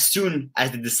 And then as soon as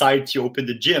they decided to open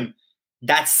the gym,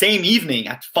 that same evening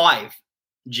at 5,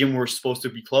 gym were supposed to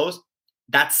be closed.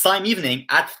 That same evening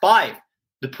at 5,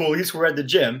 the police were at the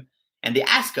gym, and they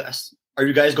asked us, are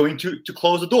you guys going to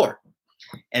close the door?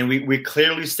 And we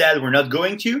clearly said we're not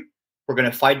going to. We're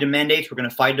going to fight the mandates. We're going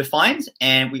to fight the fines.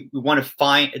 And we want to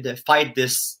fight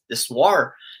this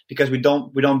war, because we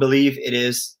don't believe it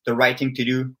is the right thing to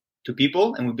do to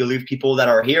people. And we believe people that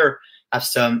are here have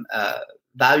some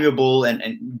valuable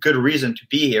and good reason to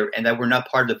be here, and that we're not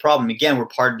part of the problem. Again, we're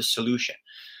part of the solution.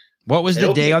 What was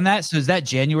the day on that? So is that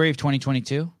January of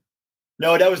 2022?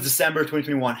 No, that was December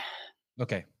 2021.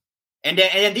 Okay. And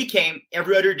then they came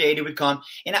every other day. They would come.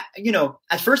 And,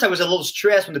 at first I was a little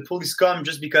stressed when the police come,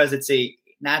 just because it's a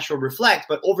natural reflex.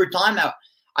 But over time,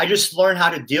 I just learned how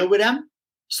to deal with them.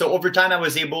 So over time, I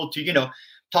was able to,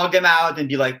 talk them out and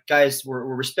be like, guys, we're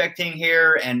respecting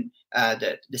here and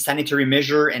the sanitary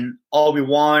measure. And all we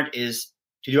want is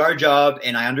to do our job.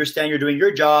 And I understand you're doing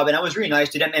your job. And I was really nice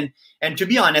to them. And to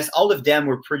be honest, all of them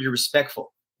were pretty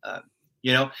respectful.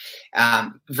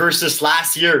 Versus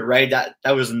last year, right? That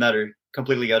was another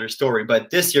completely other story. But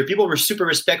this year, people were super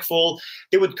respectful.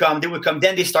 They would come.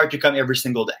 Then they start to come every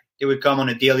single day. They would come on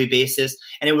a daily basis.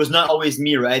 And it was not always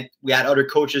me, right? We had other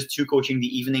coaches too, coaching the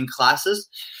evening classes.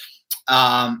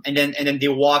 And then they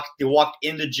walked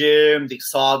in the gym. They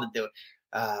saw that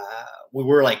we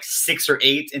were like 6 or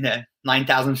 8 in a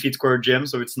 9,000 feet square gym.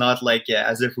 So it's not like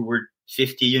as if we were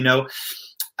 50,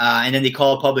 and then they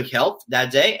called public health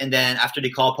that day. And then after they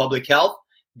called public health,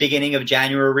 beginning of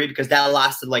January, because that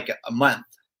lasted like a month,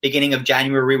 beginning of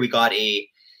January, we got a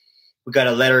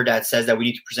letter that says that we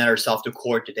need to present ourselves to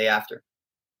court the day after.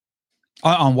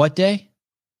 On what day?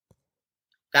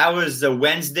 That was a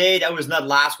Wednesday. That was not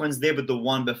last Wednesday, but the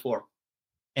one before.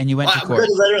 And you went to court. We got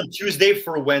a letter on Tuesday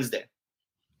for Wednesday.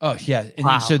 Oh yeah. And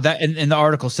Wow. so that in the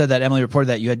article said that Emily reported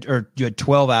that you had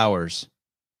 12 hours.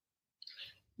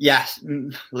 Yes,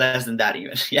 less than that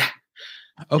even. Yeah.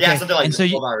 Okay. Yeah, something like and so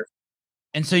 12 hours.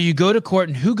 And so you go to court,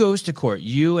 and who goes to court?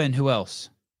 You and who else?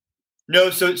 No,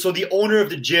 so the owner of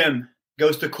the gym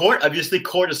goes to court. Obviously,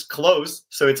 court is closed,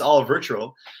 so it's all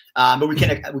virtual. But we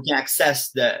can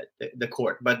access the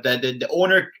court. But the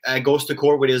owner goes to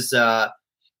court with his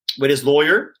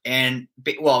lawyer, and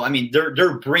well, I mean,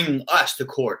 they're bringing us to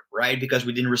court, right? Because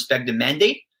we didn't respect the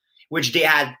mandate, which they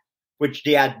had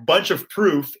bunch of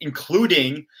proof,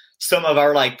 including some of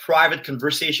our like private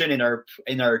conversation in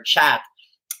our chat.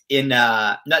 In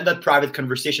not private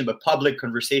conversation, but public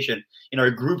conversation in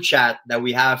our group chat that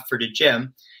we have for the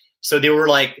gym. So they were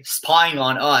like spying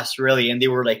on us really. And they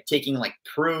were like taking like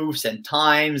proofs and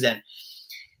times. And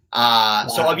wow.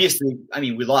 So obviously, I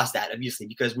mean, we lost that obviously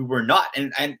because we were not,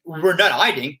 and we were not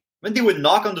hiding. When they would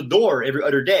knock on the door every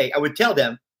other day, I would tell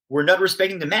them, we're not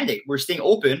respecting the mandate. We're staying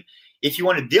open. If you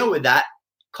want to deal with that,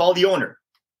 call the owner.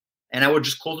 And I would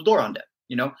just close the door on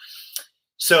them,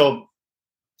 So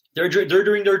they're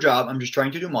doing their job. I'm just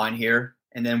trying to do mine here.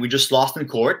 And then we just lost in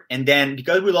court. And then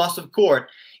because we lost in court,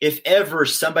 if ever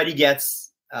somebody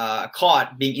gets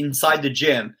caught being inside the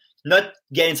gym, not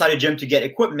get inside the gym to get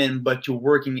equipment, but to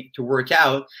work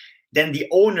out, then the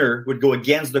owner would go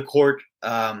against the court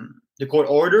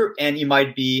order, and he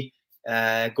might be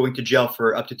going to jail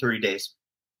for up to 30 days.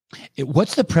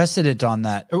 What's the precedent on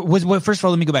that? First of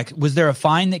all, let me go back. Was there a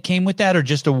fine that came with that, or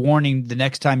just a warning the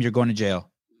next time you're going to jail?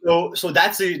 So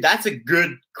that's a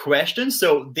good question.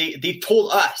 So they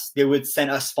told us they would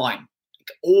send us fine like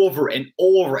over and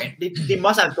over, and they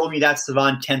must have told me that,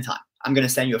 Savan, 10 times. I'm going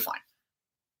to send you a fine.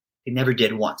 They never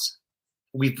did once.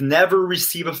 We've never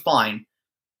received a fine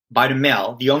by the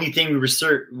mail. The only thing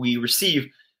we received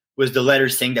was the letter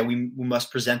saying that we must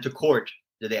present to court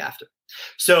the day after.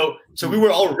 So we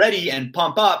were all ready and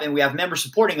pumped up, and we have members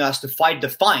supporting us to fight the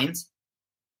fines,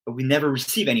 but we never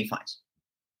receive any fines.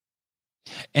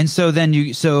 And so then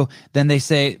they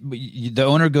say the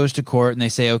owner goes to court and they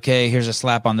say, okay, here's a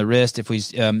slap on the wrist. If we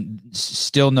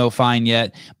still no fine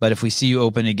yet, but if we see you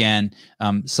open again,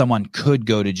 someone could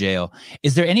go to jail.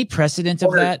 Is there any precedent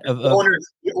of that? The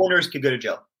owners could go to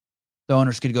jail. The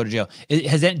owners could go to jail.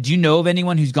 Do you know of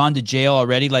anyone who's gone to jail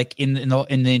already? Like in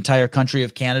the entire country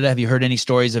of Canada, have you heard any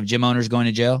stories of gym owners going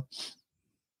to jail?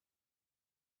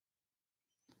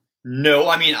 No,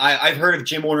 I mean I've heard of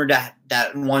gym owner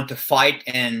that want to fight,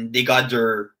 and they got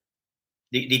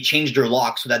they changed their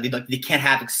lock so that they can't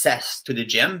have access to the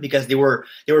gym because they were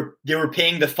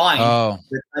paying the fine. Oh.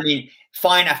 I mean,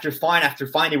 fine after fine after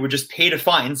fine, they would just pay the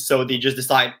fines, so they just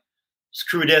decide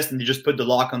screw this, and they just put the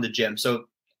lock on the gym. So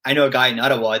I know a guy in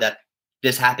Ottawa that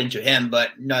this happened to him,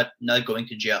 but not going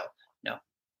to jail. No,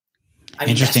 I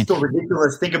mean that's so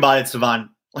ridiculous. Think about it, Savan.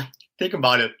 Like think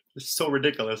about it. It's so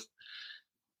ridiculous.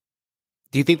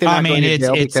 Do you think they're not going to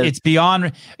jail it's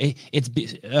beyond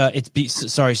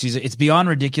sorry, Susan, it's beyond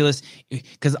ridiculous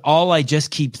because all I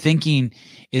just keep thinking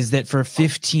is that for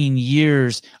 15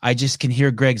 years I just can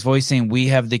hear Greg's voice saying we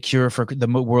have the cure for the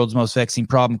world's most vexing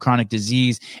problem, chronic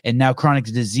disease, and now chronic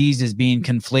disease is being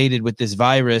conflated with this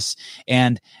virus,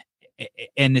 and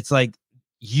it's like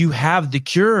you have the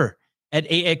cure. At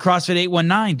CrossFit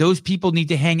 819, those people need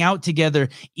to hang out together,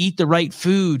 eat the right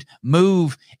food,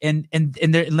 move, and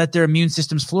let their immune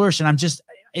systems flourish. And I'm just,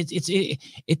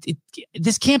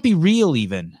 this can't be real,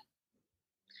 even.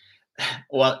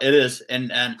 Well, it is, and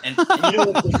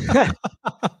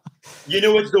you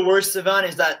know what's the worst, Savan,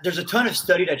 is that there's a ton of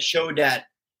study that show that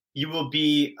you will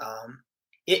be,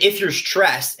 if you're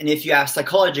stressed and if you have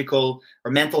psychological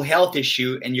or mental health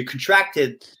issue and you're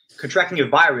contracting a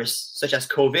virus such as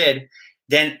COVID,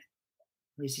 then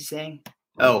what is he saying?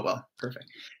 Oh, well, perfect.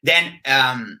 Then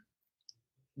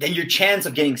your chance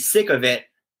of getting sick of it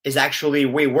is actually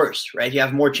way worse, right? You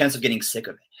have more chance of getting sick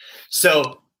of it.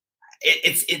 So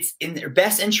it's in their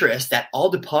best interest that all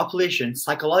the population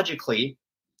psychologically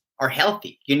are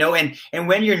healthy, and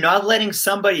when you're not letting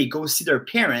somebody go see their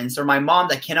parents, or my mom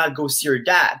that cannot go see her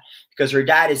dad because her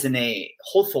dad is in a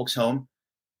old folks home,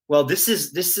 well, this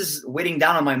is weighing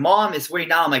down on my mom. It's weighing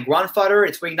down on my grandfather.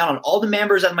 It's weighing down on all the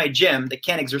members at my gym that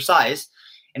can't exercise.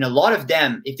 And a lot of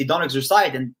them, if they don't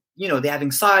exercise, then, they have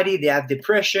anxiety, they have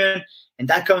depression, and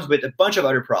that comes with a bunch of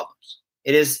other problems.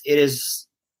 It is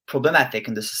problematic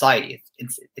in the society.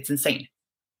 It's insane.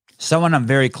 Someone I'm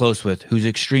very close with who's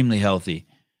extremely healthy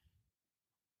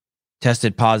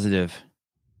tested positive,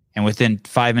 and within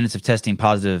 5 minutes of testing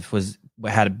positive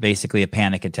had basically a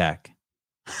panic attack.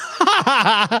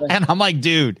 And I'm like,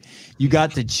 dude, you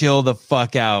got to chill the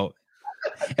fuck out.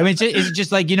 I mean, it's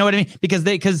just like, you know what I mean? Because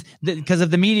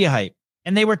of the media hype.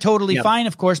 And they were totally fine,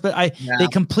 of course, but they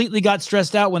completely got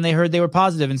stressed out when they heard they were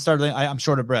positive and started, I'm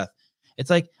short of breath. It's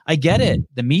like, I get it.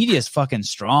 The media is fucking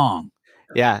strong.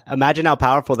 Yeah. Imagine how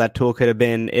powerful that tool could have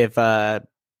been if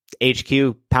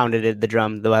HQ pounded the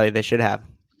drum the way they should have.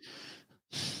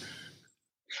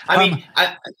 I mean,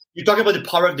 you're talking about the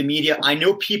power of the media. I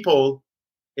know people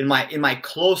in my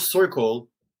close circle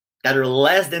that are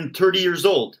less than 30 years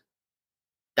old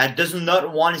that does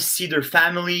not want to see their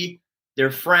family,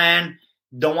 their friend,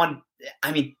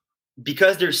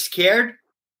 because they're scared,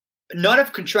 not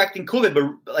of contracting COVID,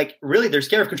 but like really they're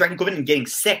scared of contracting COVID and getting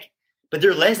sick. But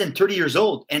they're less than 30 years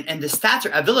old, and the stats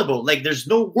are available. Like there's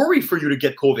no worry for you to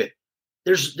get COVID.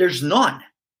 There's none.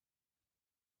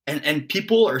 And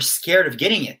people are scared of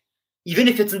getting it, even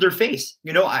if it's in their face.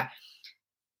 You know, I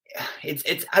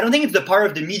don't think it's the power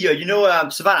of the media. You know,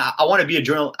 Savannah, I want to be a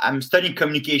journalist. I'm studying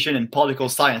communication and political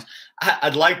science.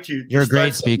 I'd like to. You're a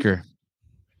great speaker.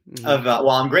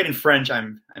 I'm great in French.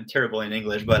 I'm terrible in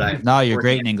English, but you're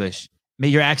great in English.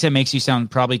 Your accent makes you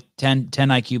sound probably 10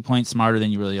 IQ points smarter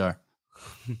than you really are.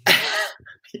 I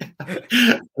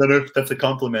don't know if that's a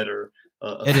compliment or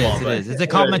it is. It's a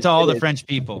compliment to all the French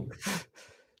people.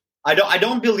 I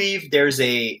don't believe there's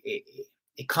a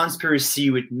conspiracy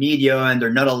with media and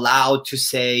they're not allowed to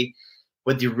say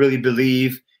what they really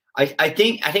believe. I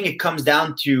think it comes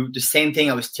down to the same thing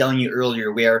I was telling you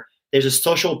earlier, where there's a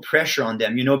social pressure on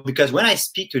them, you know, because when I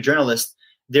speak to journalists,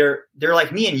 they're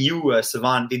like me and you,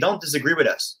 Savan, they don't disagree with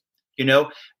us, you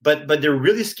know, but they're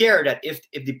really scared that if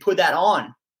they put that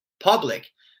on public,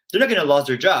 they're not going to lose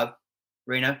their job,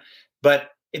 Reina. But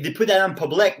if they put that on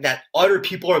public, that other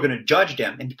people are going to judge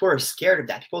them, and people are scared of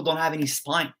that. People don't have any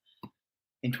spine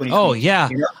in 2020. Oh yeah,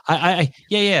 you know?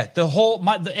 yeah. The whole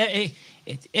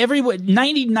everyone,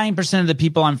 99% of the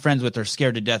people I'm friends with are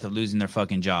scared to death of losing their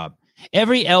fucking job.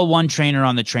 Every L1 trainer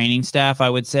on the training staff, I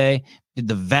would say,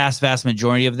 the vast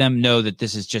majority of them know that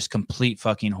this is just complete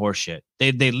fucking horseshit.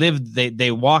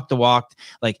 They walk the walk.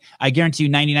 Like, I guarantee you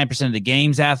 99% of the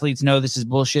games athletes know this is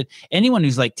bullshit. Anyone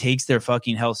who's like takes their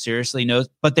fucking health seriously knows,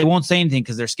 but they won't say anything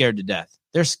because they're scared to death.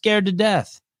 They're scared to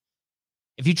death.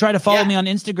 If you try to follow me on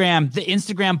Instagram, the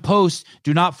Instagram posts,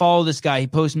 do not follow this guy. He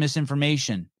posts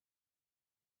misinformation.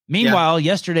 Meanwhile,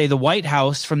 yesterday, the White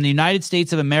House from the United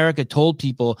States of America told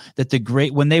people that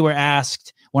when they were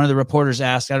asked, one of the reporters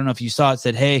asked, I don't know if you saw it,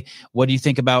 said, hey, what do you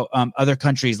think about other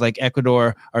countries like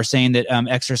Ecuador are saying that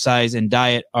exercise and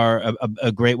diet are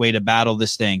a great way to battle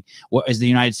this thing? What is the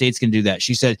United States can do that?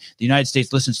 She said, the United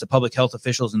States listens to public health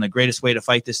officials, and the greatest way to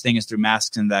fight this thing is through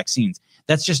masks and vaccines.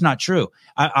 That's just not true.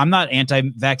 I'm not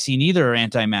anti-vaccine either or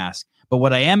anti-mask, but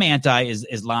what I am anti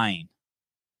is lying.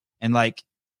 And like,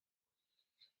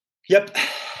 yep.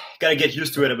 Got to get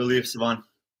used to it, I believe, Savan.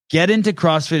 Get into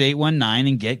CrossFit 819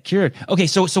 and get cured. Okay,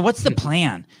 so what's the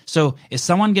plan? So is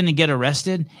someone going to get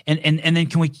arrested? And then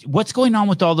what's going on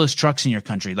with all those trucks in your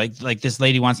country? Like this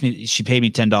lady she paid me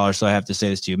 $10, so I have to say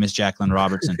this to you, Miss Jacqueline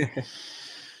Robertson.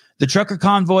 The trucker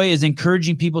convoy is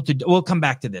encouraging people to, we'll come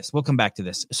back to this.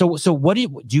 So what do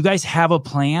you guys have a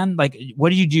plan? Like,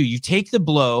 what do? You take the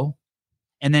blow,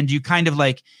 and then do you kind of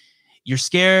like, you're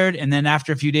scared, and then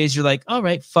after a few days, you're like, all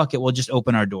right, fuck it, we'll just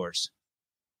open our doors.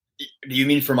 Do you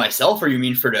mean for myself, or you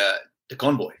mean for the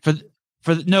convoy?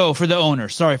 For the owner.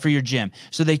 Sorry, for your gym.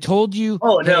 So they told you.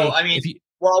 Oh no, I mean,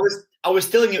 I was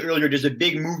telling you earlier. There's a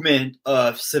big movement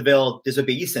of civil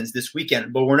disobedience this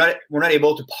weekend, but we're not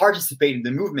able to participate in the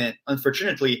movement,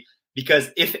 unfortunately, because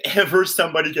if ever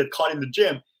somebody gets caught in the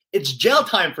gym, it's jail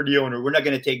time for the owner. We're not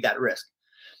going to take that risk.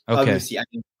 Okay. Obviously, I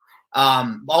mean,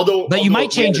 but you might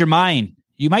change your mind.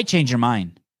 You might change your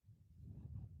mind.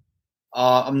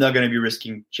 I'm not going to be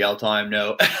risking jail time.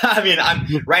 No, I mean,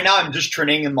 right now I'm just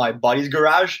training in my buddy's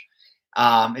garage.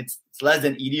 It's less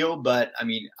than ideal, but I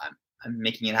mean, I'm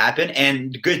making it happen.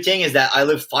 And the good thing is that I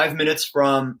live 5 minutes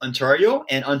from Ontario,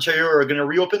 and Ontario are going to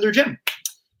reopen their gym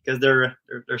because they're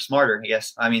smarter, I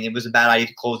guess. I mean, it was a bad idea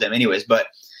to close them anyways, but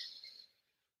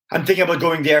I'm thinking about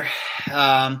going there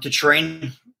to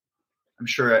train. I'm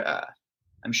sure.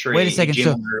 Wait a second.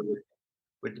 So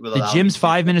the gym's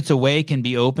 5 minutes away can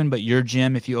be open, but your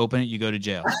gym, if you open it, you go to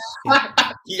jail.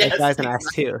 Yes, that's an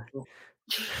ask too.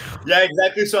 Yeah,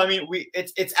 exactly. So I mean,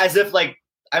 it's as if like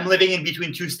I'm living in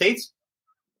between two states,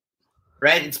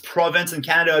 right? It's province in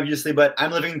Canada, obviously, but I'm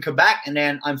living in Quebec, and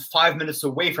then I'm 5 minutes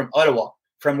away from Ottawa,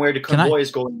 from where the convoy is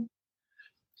going.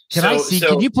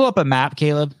 Can you pull up a map,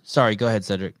 Caleb? Sorry, go ahead,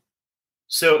 Cedric.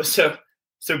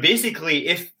 So basically,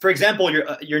 if, for example,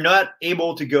 you're not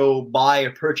able to go buy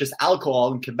or purchase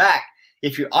alcohol in Quebec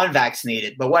if you're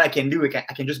unvaccinated, but what I can do,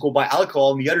 I can just go buy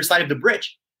alcohol on the other side of the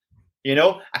bridge. You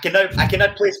know, I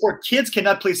cannot play sport. Kids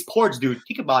cannot play sports, dude.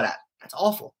 Think about that. That's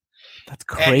awful. That's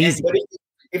crazy. But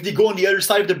if they go on the other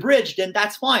side of the bridge, then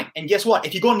that's fine. And guess what?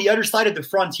 If you go on the other side of the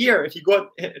frontier, if you go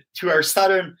to our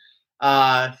southern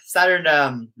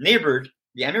neighbor,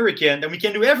 the American, then we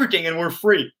can do everything and we're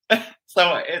free.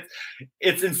 So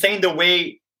it's insane the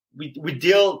way we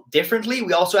deal differently.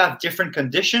 We also have different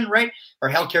condition, right? Our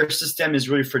healthcare system is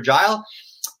really fragile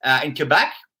in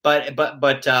Quebec, but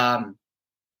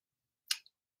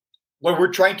what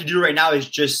we're trying to do right now is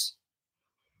just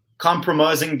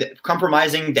compromising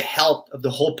the health of the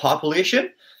whole population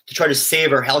to try to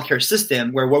save our healthcare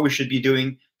system, where what we should be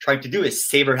trying to do is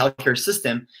save our healthcare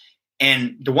system.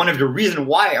 And one of the reasons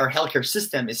why our healthcare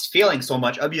system is failing so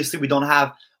much, obviously we don't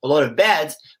have a lot of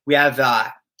beds. We have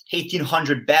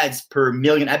 1,800 beds per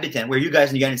million inhabitants, where you guys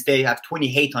in the United States have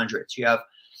 2,800. So you have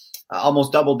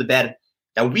almost double the bed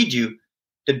that we do.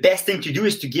 The best thing to do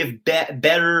is to give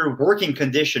better working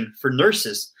condition for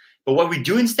nurses. But what we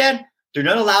do instead, they're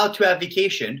not allowed to have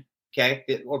vacation, okay,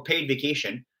 or paid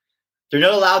vacation. They're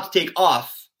not allowed to take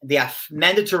off. They have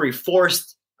mandatory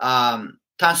forced temps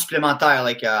supplémentaires,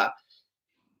 like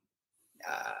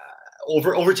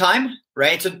overtime,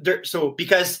 right? So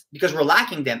because we're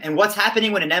lacking them. And what's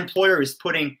happening when an employer is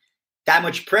putting that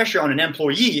much pressure on an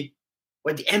employee,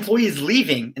 when the employee is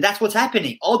leaving, and that's what's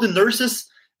happening. All the nurses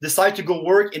decide to go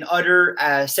work in other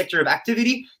sector of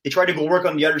activity. They try to go work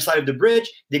on the other side of the bridge.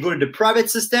 They go to the private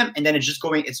system, and then it's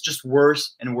just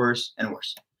worse and worse and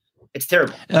worse. It's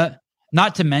terrible.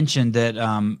 Not to mention that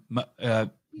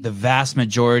the vast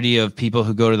majority of people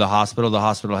who go to the hospital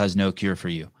has no cure for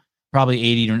you. Probably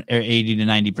 80 to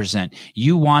 90%.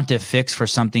 You want to fix for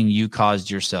something you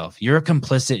caused yourself. You're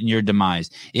complicit in your demise.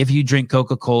 If you drink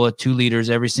Coca-Cola 2 liters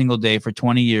every single day for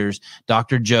 20 years,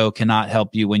 Dr. Joe cannot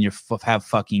help you when you have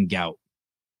fucking gout.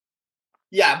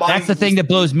 Yeah, but that's the thing that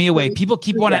blows me away. People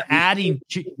keep adding.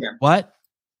 What?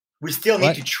 We still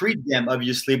need to treat them,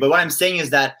 obviously. But what I'm saying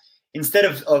is that instead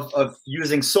of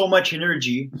using so much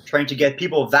energy trying to get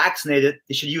people vaccinated,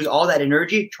 they should use all that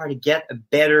energy try to get a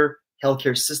better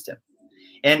healthcare system.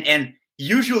 And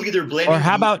usually they're blaming. Or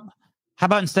how about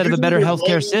instead of a better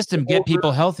healthcare system, get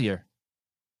people healthier?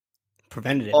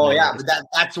 Preventative. Oh yeah, but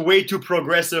that's way too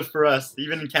progressive for us,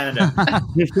 even in Canada.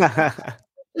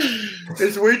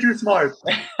 It's way too smart.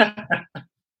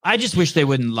 I just wish they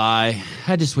wouldn't lie.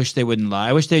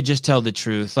 I wish they'd just tell the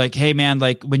truth. Like, hey man,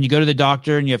 like when you go to the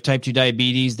doctor and you have type 2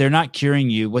 diabetes, they're not curing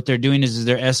you. What they're doing is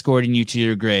they're escorting you to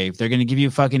your grave. They're going to give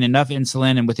you fucking enough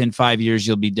insulin and within 5 years,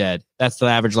 you'll be dead. That's the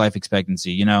average life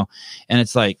expectancy, you know? And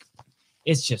it's like,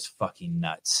 it's just fucking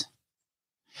nuts.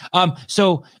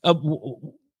 So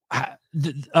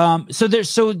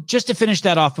just to finish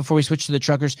that off before we switch to the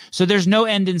truckers. So there's no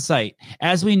end in sight.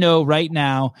 As we know right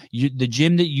now, the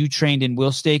gym that you trained in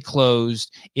will stay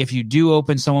closed. If you do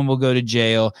open, someone will go to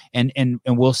jail, and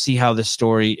we'll see how the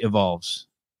story evolves.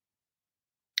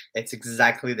 It's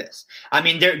exactly this. I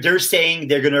mean, they're saying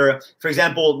they're going to, for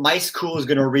example, my school is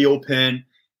going to reopen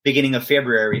beginning of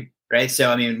February, right?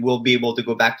 So, I mean, we'll be able to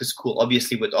go back to school,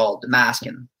 obviously with all the mask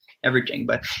and everything.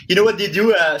 But you know what they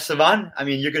do, Savan? I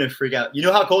mean, you're going to freak out. You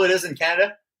know how cold it is in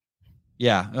Canada?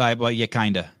 Yeah. Well, yeah,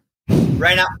 kind of.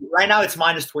 Right now it's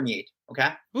minus 28. Okay.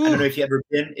 Ooh. I don't know if you've ever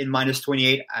been in minus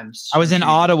 28. I was in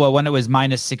Ottawa when it was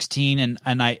minus 16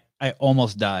 and I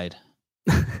almost died.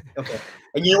 Okay.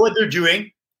 And you know what they're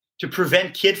doing to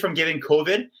prevent kids from getting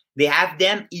COVID? They have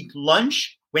them eat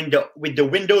lunch with the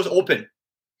windows open.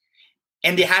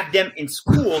 And they have them in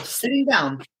school sitting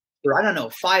down for, I don't know,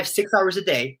 5-6 hours a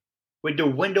day with the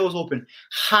windows open.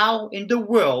 How in the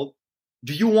world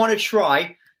do you want to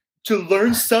try to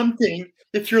learn something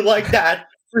if you're like that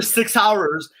for 6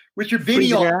 hours with your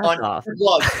beanie on your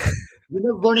gloves? You're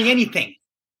not learning anything.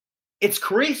 It's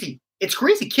crazy. It's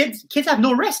crazy. Kids have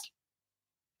no risk.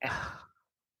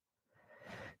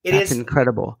 That's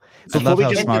incredible. I love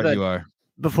how smart you are.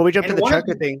 Before we jump to the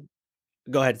trucker thing,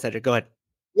 go ahead, Cedric. Go ahead.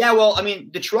 Yeah, well, I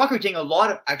mean, the trucker thing,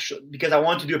 because I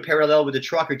want to do a parallel with the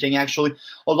trucker thing, actually,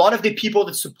 a lot of the people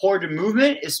that support the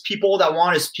movement is people that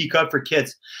want to speak up for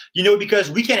kids. You know, because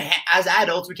we can, as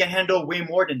adults, we can handle way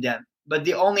more than them, but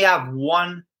they only have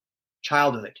one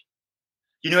childhood.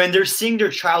 You know, and they're seeing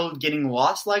their childhood getting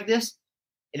lost like this.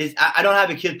 It is. I don't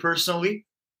have a kid personally,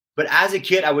 but as a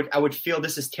kid, I would feel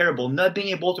this is terrible. Not being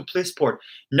able to play sport,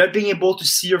 not being able to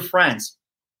see your friends,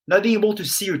 not being able to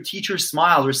see your teacher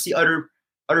smile or see other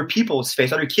people's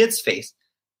face, other kids' face.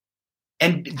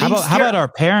 And how about our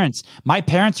parents? My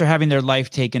parents are having their life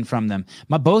taken from them.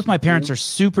 Both my parents are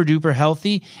super duper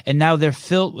healthy, and now they're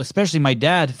filled, especially my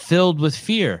dad, filled with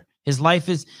fear. His life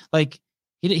is like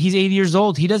He's 80 years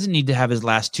old. He doesn't need to have his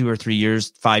last 2 or 3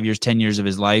 years, 5 years, 10 years of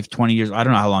his life, 20 years. I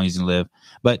don't know how long he's going to live,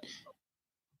 but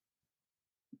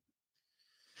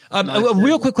a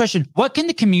real quick question. What can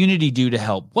the community do to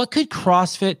help? What could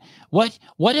CrossFit, what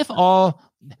if all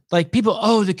like people,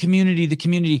 the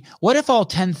community, what if all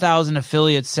 10,000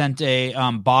 affiliates sent a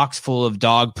box full of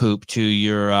dog poop to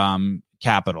your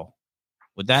capital?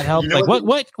 Would that help? Like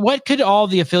what could all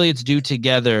the affiliates do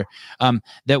together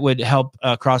that would help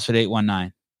CrossFit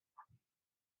 819?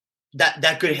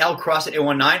 That could help CrossFit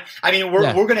 819. I mean,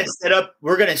 we're gonna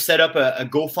set up a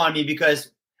GoFundMe,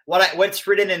 because what's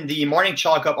written in the Morning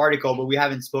Chalk Up article, but we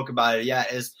haven't spoke about it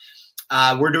yet, is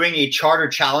we're doing a charter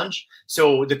challenge.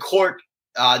 So the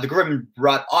government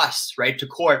brought us right to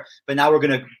court, but now we're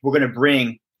gonna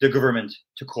bring the government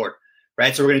to court,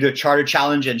 right? So we're gonna do a charter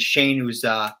challenge, and Shane, who's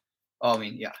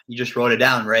you just wrote it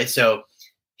down, right? So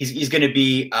he's gonna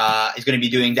be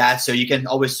doing that. So you can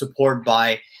always support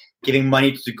by giving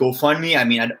money to the GoFundMe. I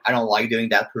mean, I don't like doing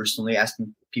that personally,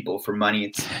 asking people for money.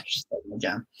 It's just like a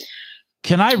jam.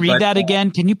 Can I read that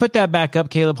again? Can you put that back up,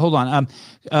 Caleb? Hold on.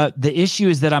 The issue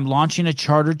is that I'm launching a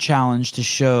charter challenge to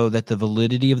show that the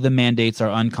validity of the mandates are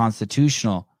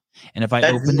unconstitutional. And if I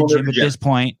open the gym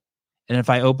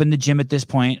at this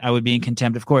point, I would be in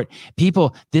contempt of court.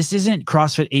 People, this isn't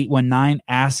CrossFit 819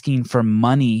 asking for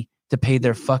money to pay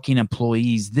their fucking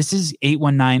employees. This is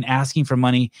 819 asking for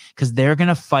money because they're going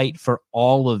to fight for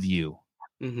all of you.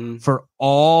 Mm-hmm. For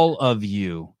all of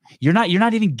you. You're not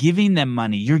even giving them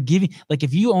money. You're giving, like,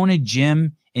 if you own a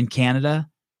gym in Canada,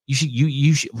 you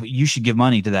should give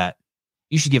money to that.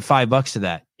 You should give $5 to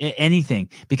that. Anything,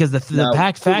 because the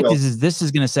fact is this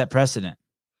is going to set precedent.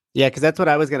 Yeah, because that's what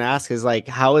I was going to ask, is like,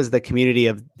 how is the community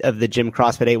of the gym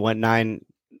CrossFit 819,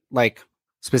 like,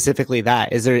 specifically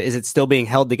that? Is it still being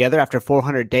held together after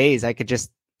 400 days? I could just,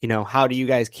 how do you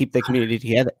guys keep the community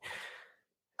together?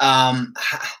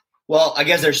 Well, I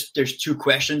guess there's two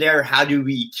questions there. How do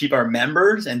we keep our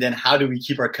members, and then how do we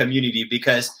keep our community?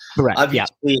 Because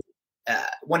obviously,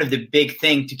 one of the big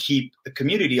things to keep the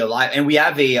community alive, and we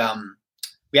have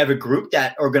a group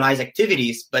that organize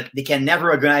activities, but they can never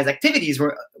organize activities.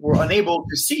 We're unable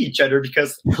to see each other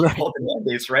because of all the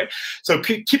mandates, right? So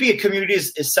keeping a community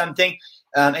is something.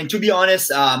 And to be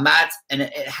honest, Matt, and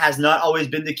it has not always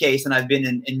been the case, and I've been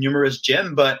in numerous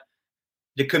gyms, but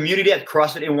the community at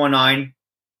CrossFit 819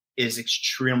 is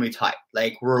extremely tight.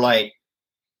 Like, we're like,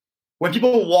 when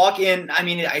people walk in, I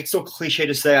mean, it's so cliche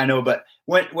to say, I know, but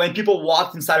when people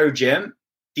walk inside our gym,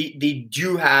 they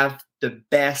do have the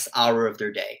best hour of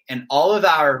their day, and all of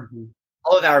our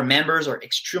members are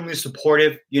extremely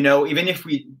supportive. Even if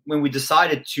when we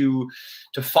decided to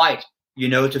fight,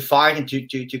 to fight and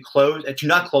to close, to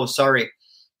not close, sorry,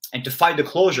 and to fight the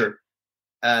closure,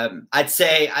 I'd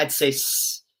say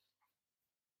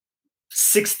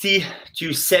 60 to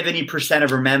 70%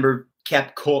 of our members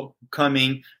kept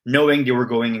coming, knowing they were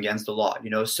going against the law.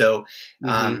 So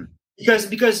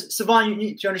because Savan, you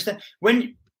need to understand,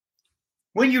 when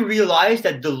you realize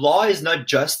that the law is not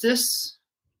justice,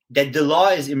 that the law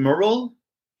is immoral,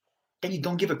 then you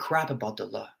don't give a crap about the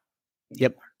law.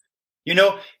 Yep.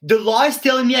 The law is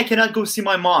telling me I cannot go see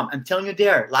my mom. I'm telling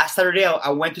you, last Saturday, I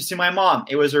went to see my mom.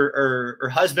 It was her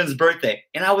husband's birthday,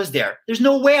 and I was there. There's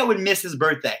no way I would miss his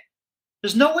birthday.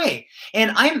 There's no way.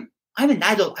 And I'm an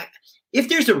adult. If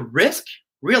there's a risk,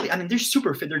 really, I mean, they're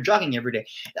super fit. They're jogging every day.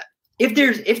 If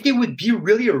there would be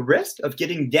really a risk of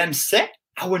getting them sick,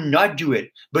 I would not do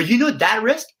it. But that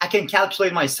risk, I can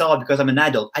calculate myself because I'm an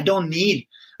adult. I don't need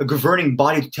a governing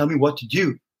body to tell me what to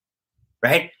do,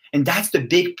 right? And that's the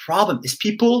big problem, is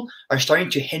people are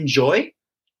starting to enjoy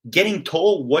getting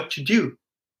told what to do,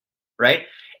 right?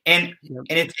 And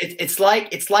it's like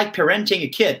parenting a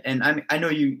kid. And I know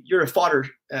you're a father,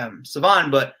 Savan,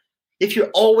 but if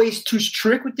you're always too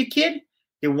strict with the kid,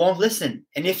 they won't listen.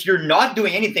 And if you're not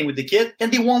doing anything with the kid, then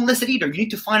they won't listen either. You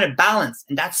need to find a balance,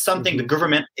 and that's something the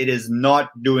government is not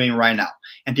doing right now.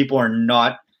 And people are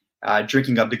not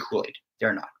drinking up the Kool-Aid.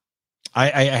 They're not.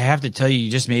 I have to tell you, you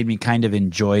just made me kind of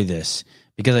enjoy this,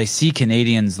 because I see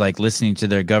Canadians like listening to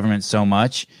their government so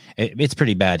much. It's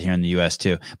pretty bad here in the US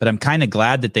too, but I'm kind of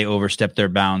glad that they overstepped their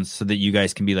bounds so that you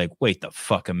guys can be like, wait the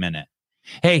fuck a minute.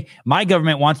 Hey, my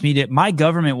government wants me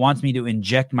to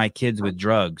inject my kids with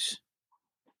drugs.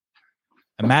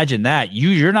 Imagine that.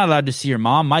 You're not allowed to see your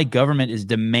mom. My government is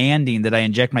demanding that I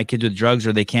inject my kids with drugs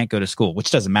or they can't go to school,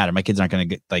 which doesn't matter. My kids aren't going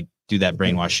to do that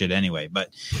brainwash shit anyway. But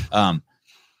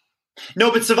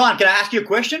no, but Savan, can I ask you a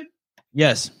question?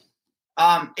 Yes.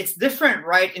 It's different,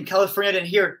 right, in California than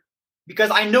here,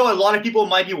 because I know a lot of people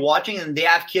might be watching and they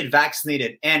have kids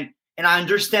vaccinated, and I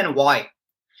understand why.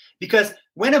 Because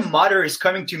when a mother is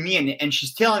coming to me and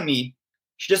she's telling me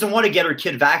she doesn't want to get her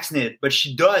kid vaccinated, but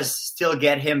she does still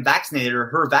get him vaccinated or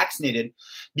her vaccinated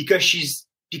because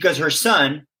her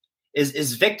son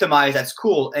is victimized at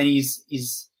school and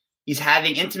he's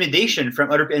having intimidation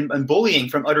from other and bullying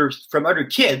from other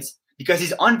kids because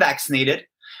he's unvaccinated.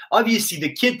 Obviously,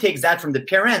 the kid takes that from the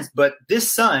parents, but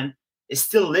this son is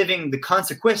still living the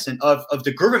consequence of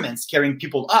the government scaring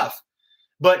people off.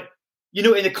 But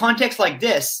in a context like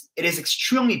this, it is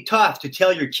extremely tough to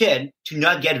tell your kid to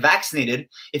not get vaccinated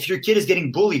if your kid is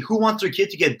getting bullied. Who wants their kid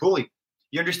to get bullied?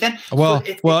 You understand? Well,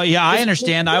 I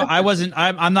understand.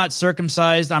 I'm not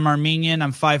circumcised. I'm Armenian.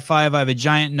 I'm 5'5". I have a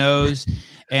giant nose,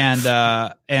 and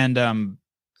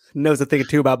knows a thing or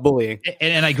two about bullying.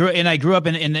 And I grew up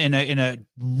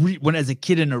when as a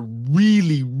kid in a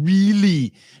really,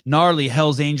 really gnarly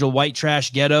Hell's Angel white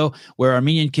trash ghetto where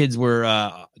Armenian kids were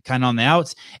kind of on the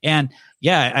outs. And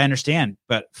yeah, I understand,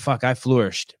 but fuck, I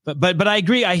flourished. But I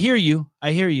agree. I hear you.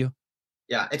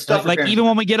 Yeah, it's tough. Like even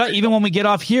when we get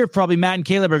off here, probably Matt and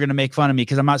Caleb are going to make fun of me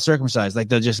because I'm not circumcised. Like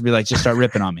they'll just be like, just start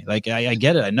ripping on me. Like I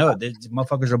get it. I know it. These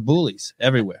motherfuckers are bullies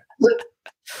everywhere.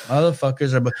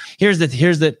 Motherfuckers are. Here's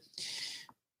the.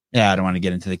 Yeah, I don't want to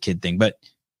get into the kid thing, but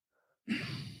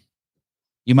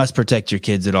you must protect your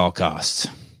kids at all costs.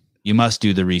 You must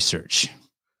do the research.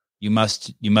 You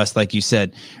must, like you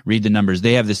said, read the numbers.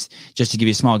 They have this, just to give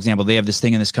you a small example, they have this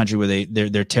thing in this country where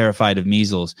they're terrified of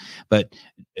measles. But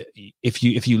if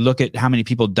you look at how many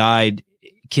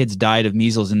kids died of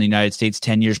measles in the United States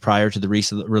 10 years prior to the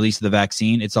release of the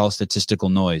vaccine, it's all statistical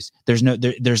noise. There's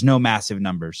no massive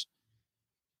numbers.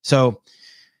 So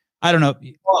I don't know.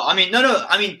 Well, I mean, no.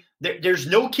 I mean, there's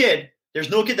no kid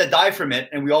that died from it,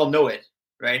 and we all know it.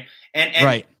 Right. And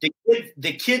right.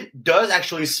 The kid does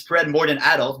actually spread more than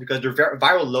adults because their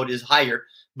viral load is higher.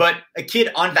 But a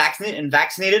kid unvaccinated and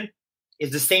vaccinated is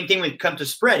the same thing when it comes to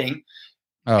spreading.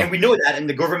 Oh. And we know that, and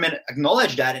the government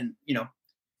acknowledged that. And,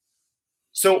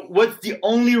 so what's the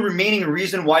only remaining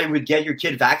reason why you would get your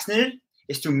kid vaccinated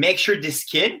is to make sure this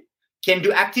kid can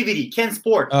do activity, can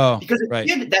sport. Oh, because a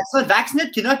kid that's not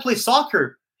vaccinated cannot play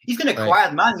soccer. He's going to cry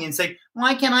at mommy and say,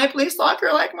 why can't I play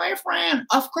soccer like my friend?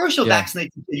 Of course you'll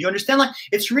vaccinate the kid. You understand? Like,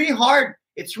 it's really hard.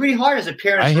 It's really hard as a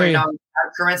parent right now in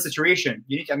our current situation.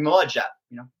 You need to acknowledge that,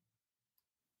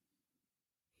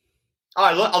 Oh,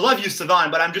 I love you,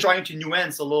 Savan, but I'm just trying to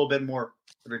nuance a little bit more.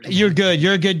 You're good.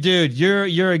 You're a good dude.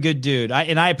 You're a good dude.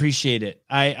 I appreciate it.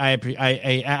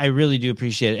 I really do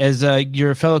appreciate it. As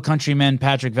your fellow countryman,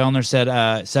 Patrick Vellner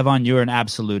said, Savan, you're an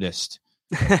absolutist.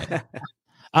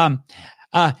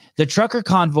 The trucker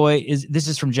convoy this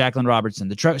is from Jacqueline Robertson.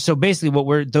 So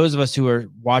basically those of us who are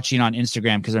watching on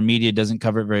Instagram, because our media doesn't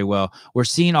cover it very well, we're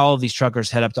seeing all of these truckers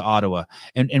head up to Ottawa.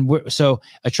 So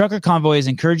a trucker convoy is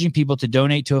encouraging people to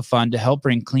donate to a fund to help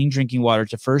bring clean drinking water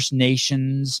to First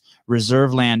Nations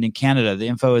reserve land in Canada. The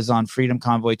info is on Freedom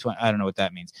Convoy 20. I don't know what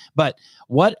that means, but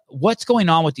what's going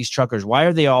on with these truckers? Why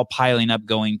are they all piling up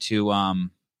going to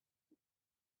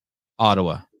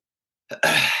Ottawa?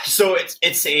 So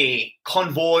it's a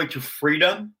convoy to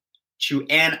freedom to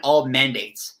end all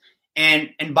mandates.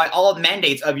 And by all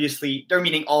mandates, obviously, they're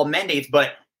meaning all mandates,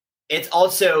 but it's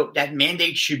also that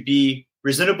mandate should be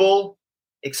reasonable,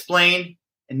 explained,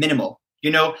 and minimal.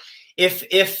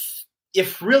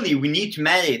 If really we need to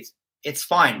mandate, it's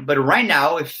fine. But right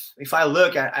now, if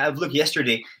I've looked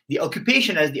yesterday, the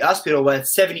occupation at the hospital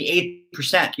was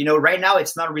 78%. Right now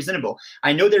it's not reasonable.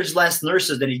 I know there's less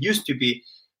nurses than it used to be.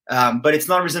 But it's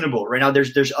not reasonable right now.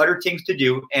 There's other things to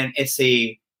do, and it's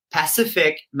a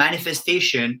pacific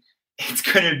manifestation. It's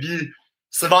going to be,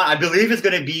 Savant, I believe it's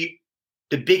going to be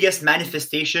the biggest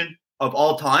manifestation of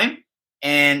all time.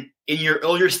 And in your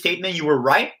earlier statement, you were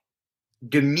right.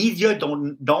 The media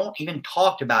don't even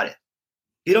talk about it.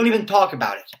 They don't even talk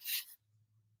about it.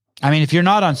 I mean, if you're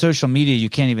not on social media, you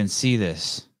can't even see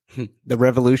this. The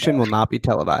revolution will not be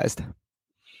televised.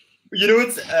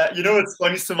 It's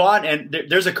funny, Savan, and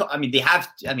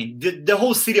the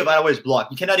whole city of Ottawa is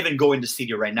blocked. You cannot even go in the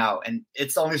city right now, and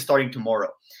it's only starting tomorrow.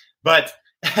 But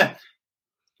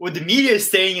what the media is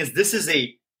saying is this is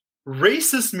a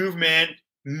racist movement,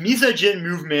 misogyn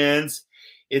movement.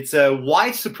 It's a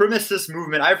white supremacist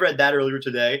movement. I've read that earlier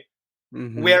today,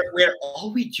 where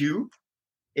all we do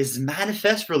is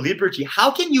manifest for liberty.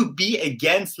 How can you be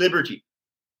against liberty?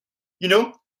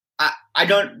 I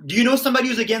don't. Do you know somebody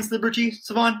who's against liberty,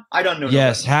 Savan? I don't know.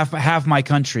 Yes, half my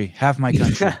country. Half my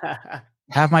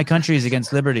country is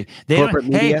against liberty.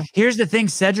 Hey, here's the thing,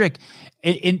 Cedric.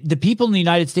 The people in the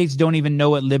United States don't even know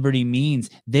what liberty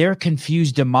means. They're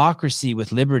confused democracy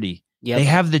with liberty. Yep. They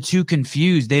have the two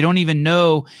confused. They don't even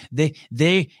know.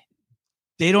 They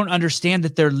they don't understand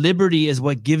that their liberty is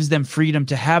what gives them freedom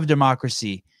to have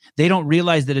democracy. They don't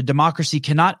realize that a democracy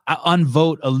cannot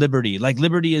unvote a liberty. Like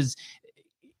liberty is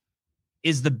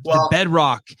the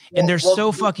bedrock, and they're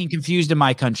so fucking confused in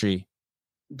my country.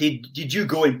 Did you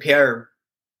go and pair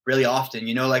really often?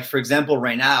 You know, like for example,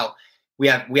 right now we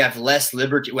have less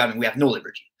liberty. We have no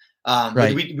liberty.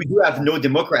 Right. We do have no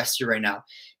democracy right now,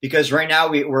 because right now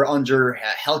we're under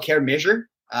healthcare measure,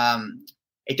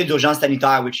 état d'urgence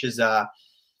sanitaire, which is a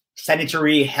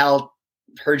sanitary health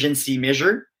urgency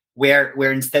measure,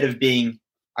 where instead of being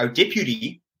our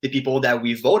deputy, the people that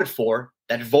we voted for,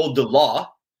 that vote the law,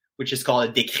 which is called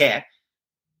a décret,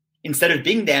 instead of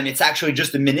being them, it's actually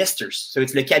just the ministers. So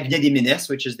it's le cabinet des ministres,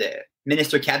 which is the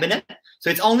minister cabinet. So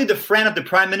it's only the friend of the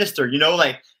prime minister, you know,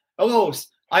 like, oh,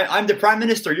 I'm the prime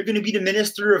minister. You're going to be the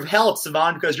minister of health,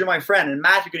 Savan, because you're my friend. And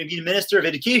Matt, you're going to be the minister of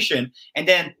education. And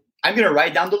then I'm going to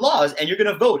write down the laws and you're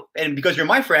going to vote. And because you're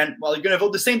my friend, well, you're going to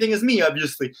vote the same thing as me,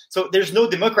 obviously. So there's no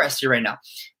democracy right now.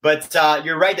 But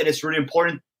you're right that it's really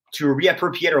important to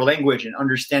reappropriate our language and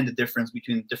understand the difference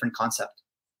between different concepts.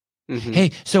 Mm-hmm.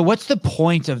 Hey, so what's the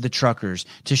point of the truckers?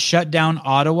 To shut down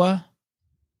Ottawa?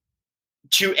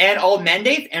 To end all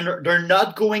mandates, and they're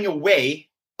not going away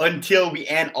until we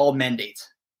end all mandates.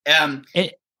 I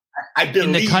believe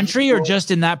in the country or just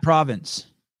in that province?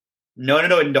 No,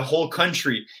 in the whole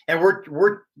country. And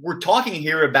we're talking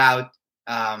here about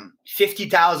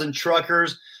 50,000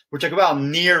 truckers. We're talking about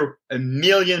near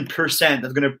 1,000,000%.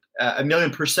 That's going to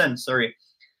 1,000,000%. Sorry,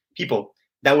 people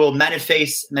that will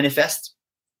manifest in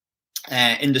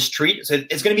the street. So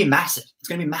it's going to be massive. It's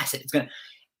going to be massive. It's going to,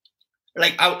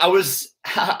 like, I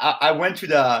went to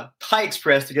the Thai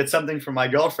Express to get something from my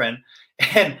girlfriend,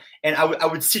 and I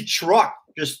would see truck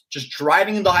just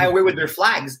driving in the highway with their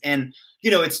flags, and you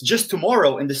know, it's just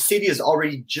tomorrow, and the city is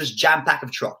already just jam packed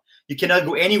of truck. You cannot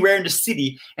go anywhere in the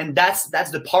city, and that's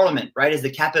the parliament, right? It's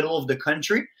the capital of the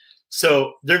country,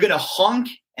 so they're gonna honk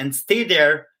and stay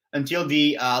there until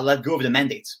they let go of the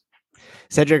mandates.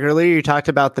 Cedric, earlier you talked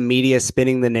about the media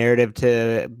spinning the narrative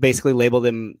to basically label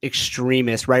them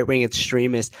extremists, right-wing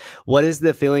extremists. What is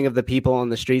the feeling of the people on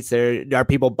the streets there? Are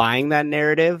people buying that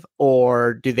narrative,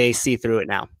 or do they see through it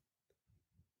now?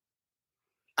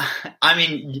 I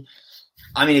mean,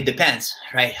 it depends,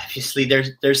 right? Obviously,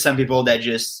 there's some people that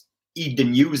just eat the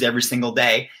news every single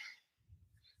day.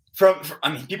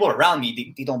 People around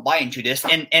me, they don't buy into this.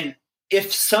 And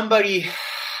if somebody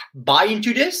buy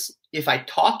into this, if I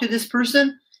talk to this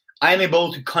person, I am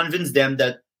able to convince them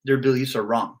that their beliefs are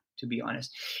wrong, to be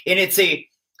honest. And it's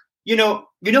you know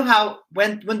how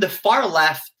when the far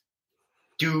left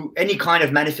do any kind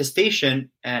of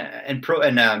manifestation and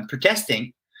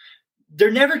protesting, they're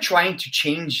never trying to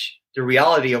change the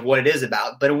reality of what it is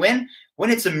about. But when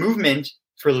it's a movement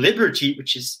for liberty,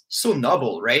 which is so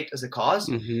noble, right, as a cause,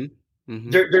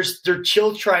 they're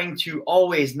still trying to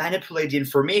always manipulate the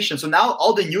information. So now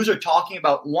all the news are talking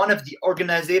about one of the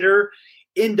organizer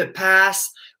in the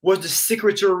past was the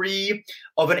secretary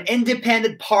of an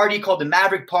independent party called the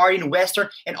Maverick Party in Western.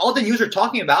 And all the news are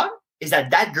talking about is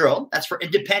that girl, that's for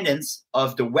independence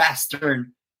of the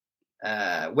Western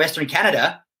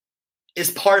Canada,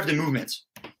 is part of the movement.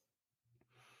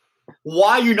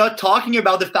 Why you're not talking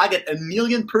about the fact that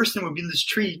 1,000,000 person would be in the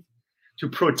street to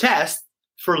protest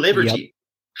for liberty? Yep.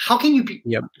 How can you be?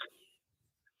 Yep.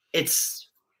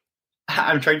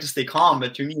 I'm trying to stay calm,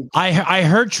 but to me, I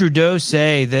heard Trudeau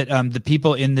say that the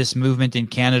people in this movement in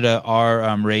Canada are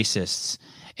racists,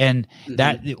 and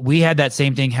that we had that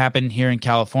same thing happen here in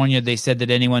California. They said that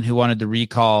anyone who wanted the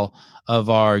recall of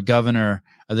our governor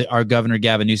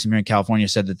Gavin Newsom here in California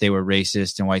said that they were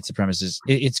racist and white supremacists.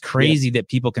 It's crazy that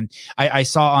people can. I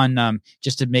saw on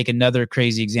just to make another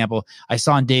crazy example, I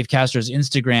saw on Dave Castro's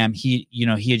Instagram, he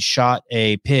had shot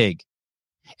a pig,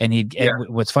 and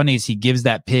what's funny is he gives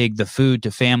that pig the food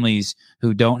to families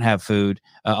who don't have food,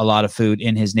 a lot of food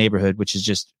in his neighborhood, which is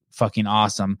just fucking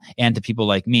awesome, and to people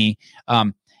like me.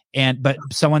 But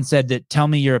someone said that, tell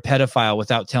me you're a pedophile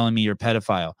without telling me you're a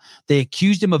pedophile. They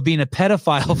accused him of being a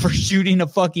pedophile for shooting a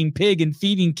fucking pig and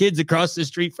feeding kids across the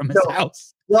street from his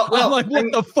house. I'm like, what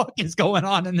the fuck is going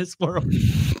on in this world?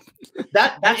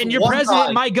 And your president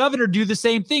and my governor do the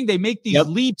same thing. They make these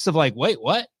leaps of like, wait,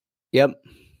 what? Yep.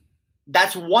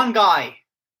 That's one guy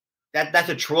that's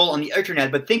a troll on the internet.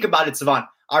 But think about it, Savan.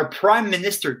 Our prime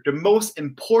minister, the most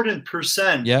important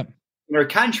person in our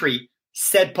country,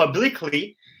 said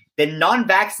publicly that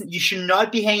you should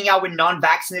not be hanging out with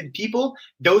non-vaccinated people.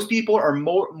 Those people are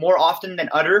more often than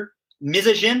other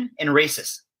misogyn and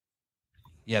racist.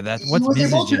 Yeah, what's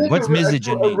misogyn? What's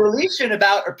misogyn? A relation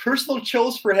about a personal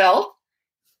choice for health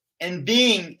and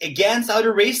being against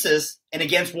other races and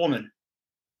against women.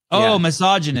 Oh,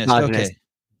 misogynist. Okay.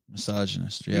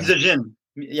 Misogynist. Yeah. Misogyn.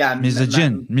 Yeah.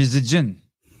 Misogyn.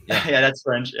 Yeah, that's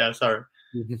French. Yeah, sorry.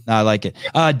 No, I like it.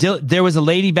 There was a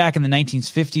lady back in the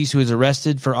 1950s who was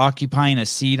arrested for occupying a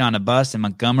seat on a bus in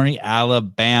Montgomery,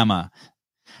 Alabama.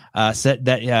 Said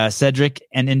that Cedric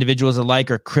and individuals alike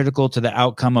are critical to the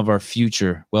outcome of our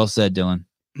future. Well said, Dylan.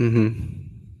 Mm-hmm.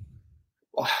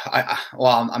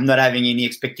 I'm not having any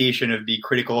expectation of be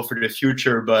critical for the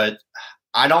future, but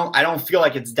I don't feel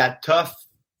like it's that tough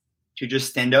to just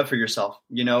stand up for yourself.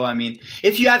 I mean,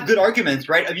 if you have good arguments,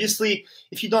 right? Obviously,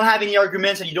 if you don't have any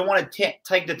arguments and you don't want to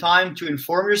take the time to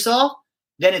inform yourself,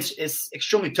 then it's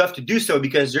extremely tough to do so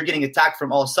because you're getting attacked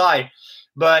from all sides.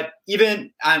 But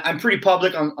even I'm pretty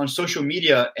public on social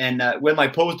media, and when my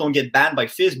posts don't get banned by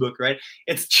Facebook, right?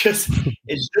 It's just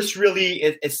really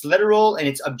it's literal and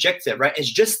it's objective, right?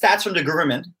 It's just stats from the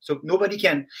government, so nobody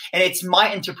can, and it's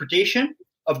my interpretation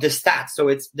of the stats. So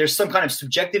there's some kind of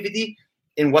subjectivity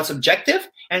in what's objective,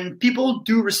 and people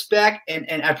do respect and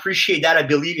appreciate that, I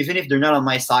believe, even if they're not on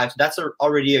my side. So that's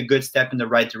already a good step in the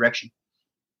right direction.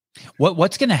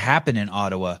 What's going to happen in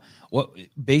Ottawa?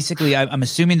 Basically, I'm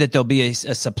assuming that there'll be a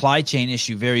supply chain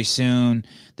issue very soon.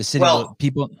 The city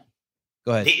people.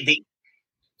 Go ahead.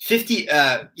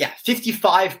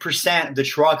 55% of the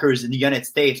truckers in the United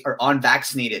States are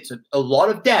unvaccinated. So a lot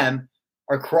of them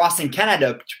are crossing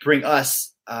Canada to bring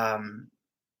us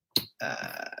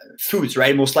foods,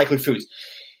 right? Most likely foods.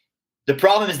 The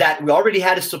problem is that we already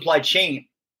had a supply chain.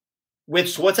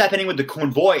 With what's happening with the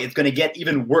convoy, it's going to get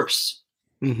even worse.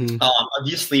 Mm-hmm.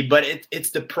 Obviously, but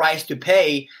it's the price to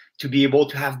pay to be able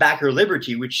to have back our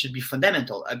liberty, which should be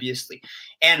fundamental, obviously.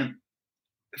 And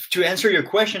to answer your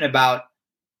question about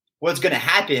what's going to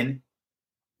happen,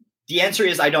 the answer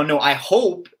is I don't know. I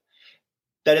hope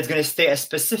that it's going to stay as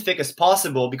specific as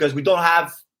possible because we don't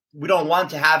want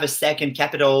to have a second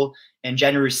capital in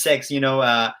January 6th,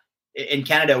 in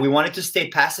Canada. We want it to stay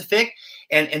pacific,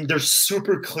 and they're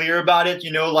super clear about it,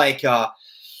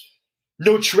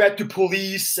 no threat to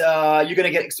police. You're going to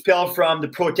get expelled from the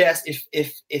protest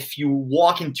if you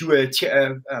walk into a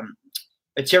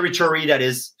territory that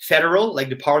is federal, like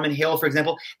the Parliament Hill, for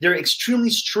example. They're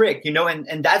extremely strict,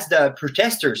 and that's the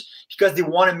protesters because they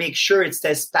want to make sure it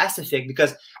stays pacific.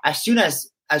 Because as soon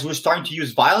as we're starting to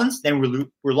use violence, then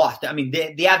we're lost. I mean,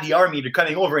 they have the army, they're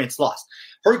coming over, and it's lost.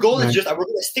 Her goal is just we're going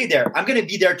to stay there. I'm going to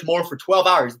be there tomorrow for 12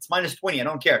 hours. It's -20. I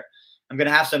don't care. I'm going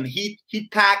to have some heat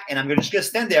pack, and I'm just going to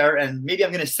stand there, and maybe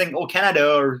I'm going to sing "Oh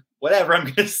Canada" or whatever I'm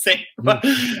going to sing. But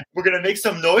we're going to make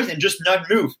some noise and just not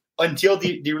move until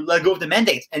they let go of the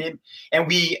mandates. And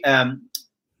we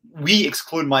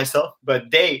exclude myself,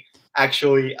 but they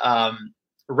actually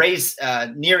raise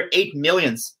near $8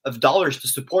 million to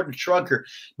support the trucker.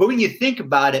 But when you think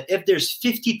about it, if there's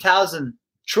 50,000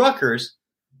 truckers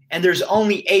and there's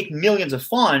only $8 million of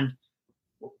fund,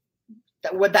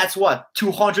 that's what,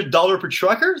 $200 per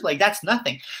trucker? Like, that's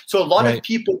nothing. So a lot of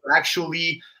people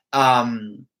actually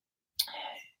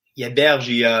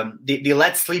they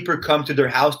let sleeper come to their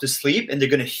house to sleep, and they're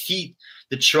going to feed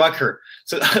the trucker.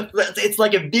 So it's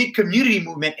like a big community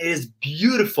movement. It is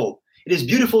beautiful. It is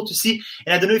beautiful to see.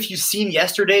 And I don't know if you've seen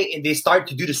yesterday, and they started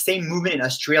to do the same movement in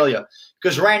Australia.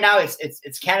 Because right now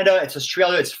it's Canada, it's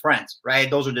Australia, it's France,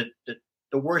 right? Those are the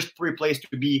worst three places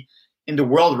to be in the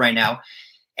world right now.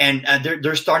 And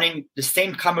they're starting the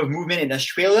same kind of movement in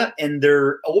Australia, and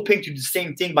they're hoping to do the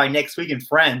same thing by next week in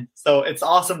France. So it's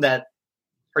awesome that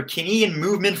our Canadian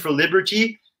movement for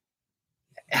liberty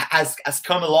has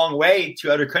come a long way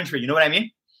to other countries. You know what I mean?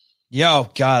 Yo,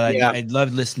 God, I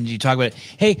love listening to you talk about it.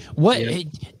 Hey, what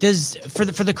does for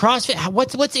the CrossFit?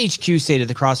 What's HQ say to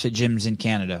the CrossFit gyms in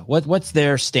Canada? What's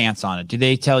their stance on it? Do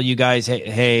they tell you guys,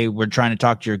 hey, we're trying to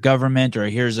talk to your government, or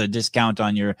here's a discount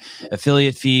on your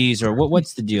affiliate fees, or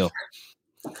what's the deal?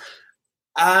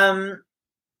 I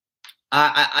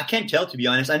can't tell, to be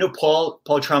honest. I know Paul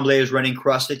Tremblay is running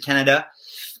CrossFit Canada.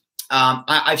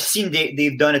 I've seen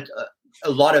they've done a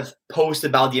lot of posts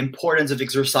about the importance of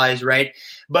exercise, right?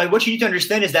 But what you need to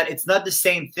understand is that it's not the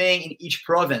same thing in each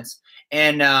province.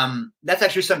 And that's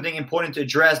actually something important to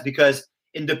address, because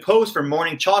in the post for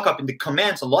Morning Chalk Up, in the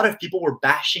comments, a lot of people were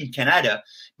bashing Canada,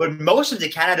 but most of the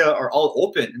Canada are all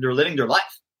open and they're living their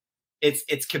life.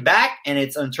 It's Quebec and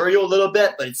it's Ontario a little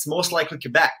bit, but it's most likely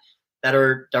Quebec that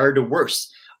are the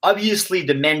worst. Obviously,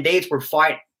 the mandates we're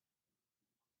fighting.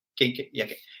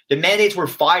 The mandates we're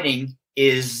fighting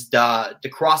is the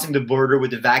crossing the border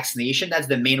with the vaccination. That's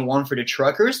the main one for the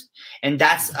truckers, and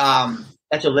that's a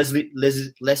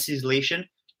legislation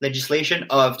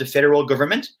of the federal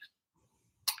government.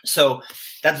 So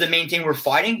that's the main thing we're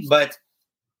fighting. But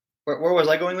where was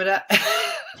I going with that?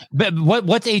 But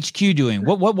what's HQ doing?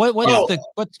 They're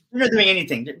not doing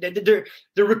anything.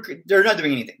 They're not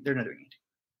doing anything. They're not doing anything.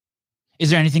 Is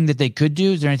there anything that they could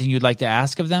do? Is there anything you'd like to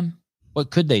ask of them?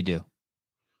 What could they do?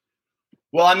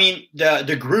 Well, I mean,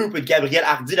 the group with Gabriel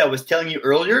Hardy that I was telling you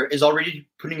earlier is already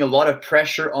putting a lot of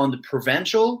pressure on the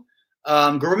provincial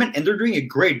government, and they're doing a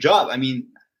great job. I mean,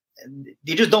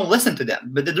 they just don't listen to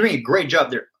them, but they're doing a great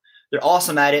job. They're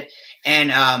awesome at it.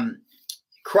 And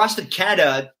CrossFit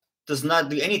Canada does not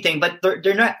do anything, but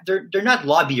they're not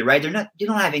lobby, right? They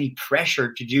don't have any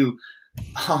pressure to do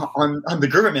on the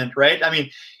government, right? I mean,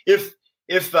 if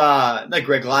not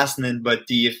Greg Glassman, but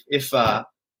if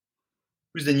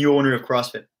who's the new owner of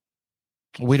CrossFit?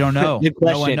 We don't know.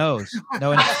 No one knows. No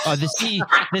one. Oh,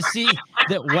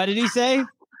 what did he say?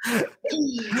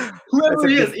 Whoever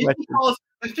he is,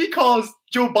 if he calls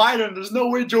Joe Biden, there's no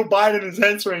way Joe Biden is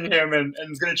answering him and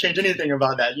is going to change anything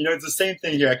about that. You know, it's the same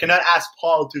thing here. I cannot ask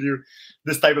Paul to do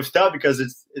this type of stuff because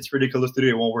it's ridiculous to do.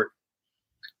 It won't work.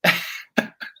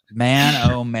 Man,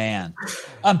 oh man.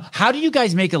 How do you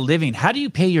guys make a living? How do you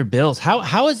pay your bills? How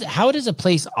does a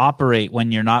place operate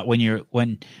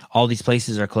when all these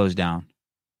places are closed down?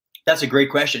 That's a great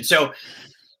question. So,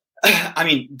 I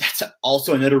mean, that's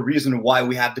also another reason why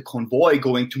we have the convoy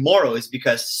going tomorrow is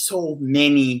because so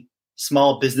many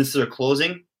small businesses are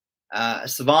closing.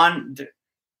 Savan,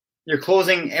 they're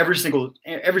closing every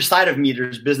side of me.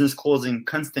 There's business closing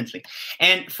constantly,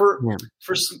 and for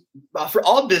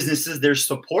all businesses, there's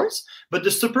supports, but the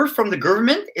support from the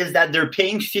government is that they're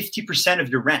paying 50% of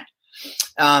your rent.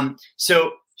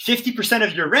 So 50%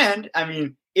 of your rent. I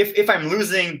mean, if I'm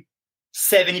losing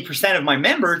 70% of my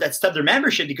members that stop their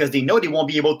membership because they know they won't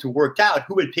be able to work out,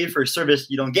 who would pay for a service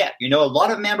you don't get? You know, a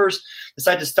lot of members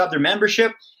decide to stop their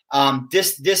membership.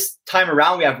 This time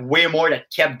around, we have way more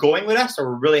that kept going with us, so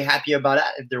we're really happy about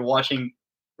that. If they're watching,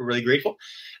 we're really grateful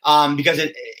because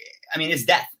it's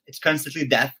death. It's constantly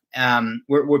death.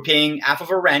 We're paying half of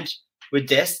our rent with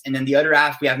this, and then the other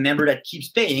half we have a member that keeps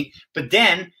paying. But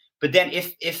then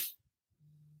if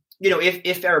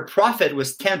our profit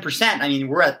was 10%, I mean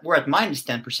we're at minus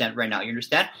 10% right now. You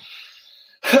understand?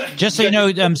 Just so you know,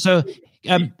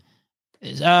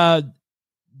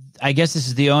 I guess this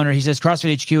is the owner. He says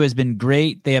CrossFit HQ has been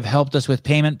great. They have helped us with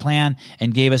payment plan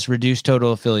and gave us reduced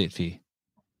total affiliate fee.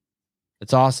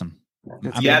 That's awesome.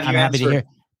 I'm happy to hear.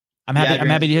 I'm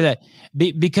happy to hear that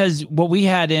because what we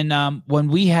had when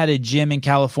we had a gym in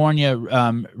California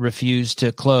refused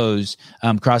to close,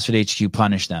 CrossFit HQ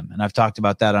punished them, and I've talked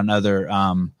about that on other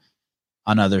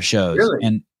shows. Really?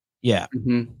 And yeah,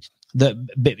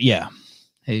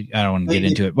 I don't want to get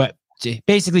into it, but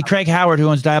basically Craig Howard, who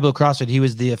owns Diablo CrossFit, he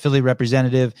was the affiliate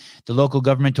representative. The local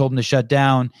government told him to shut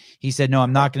down. He said, no,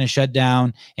 I'm not going to shut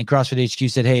down. And CrossFit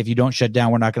HQ said, hey, if you don't shut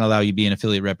down, we're not going to allow you to be an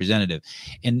affiliate representative.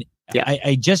 And yeah.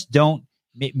 I just don't,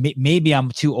 maybe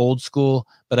I'm too old school,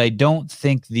 but I don't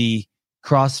think the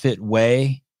CrossFit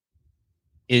way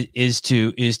is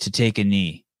to take a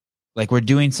knee. Like we're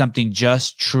doing something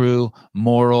just, true,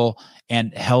 moral,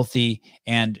 and healthy.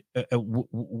 And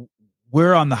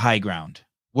we're on the high ground.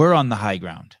 We're on the high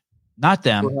ground, not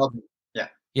them.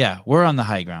 Yeah, we're on the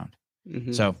high ground.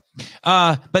 Mm-hmm. So,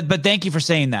 but thank you for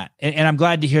saying that, and I'm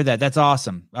glad to hear that. That's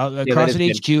awesome.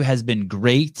 CrossFit HQ has been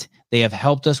great. They have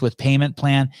helped us with payment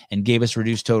plan and gave us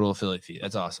reduced total affiliate fee.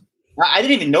 That's awesome. I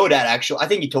didn't even know that actually. I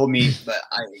think you told me, but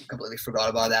I completely forgot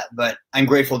about that. But I'm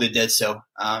grateful they did so.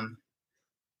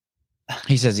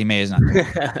 He says he may is not.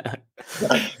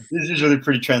 He's usually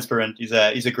pretty transparent. He's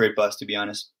a great boss, to be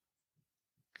honest.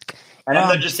 And I'm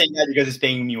not just saying that because he's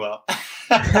paying me well.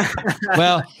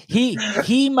 Well,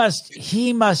 he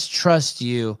must trust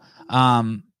you.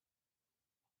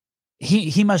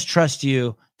 He must trust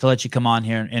you to let you come on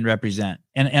here and represent.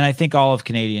 And I think all of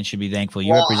Canadians should be thankful.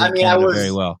 You represent Canada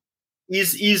very well.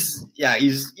 He's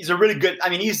a really good. I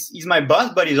mean, he's my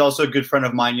boss, but he's also a good friend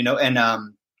of mine. You know, and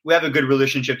we have a good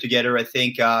relationship together. I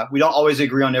think we don't always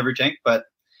agree on everything, but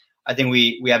I think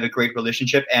we have a great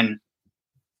relationship. And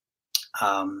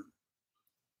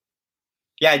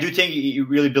I do think he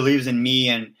really believes in me,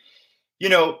 and you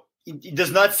know, he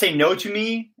does not say no to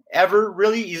me ever.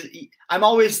 Really, I'm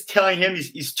always telling him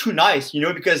he's too nice, you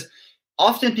know, because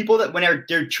often people that when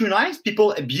they're too nice,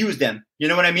 people abuse them. You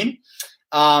know what I mean?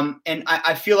 And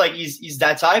I feel like he's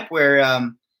that type where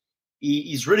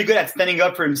he's really good at standing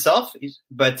up for himself,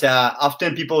 but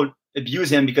often people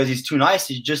abuse him because he's too nice.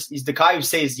 He's the guy who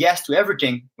says yes to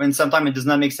everything when sometimes it does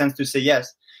not make sense to say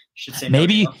yes. Should say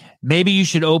maybe you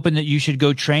should open that. You should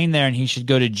go train there, and he should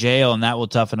go to jail, and that will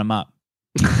toughen him up.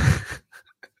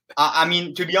 I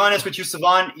mean, to be honest with you,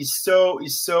 Savan, he's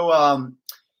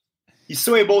he's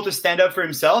so able to stand up for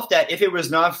himself that if it was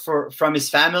not from his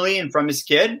family and from his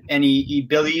kid, and he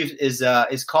believed his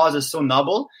cause is so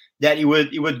noble that he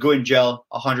would go in jail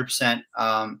 100%.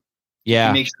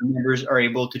 To make sure members are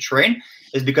able to train,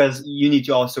 is because you need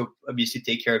to also obviously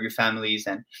take care of your families.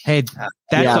 And hey,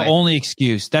 that's the only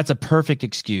excuse. That's a perfect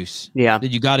excuse. Yeah, that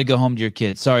you got to go home to your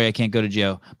kids. Sorry, I can't go to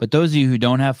jail. But those of you who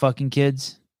don't have fucking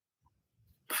kids,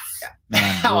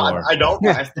 man, I don't.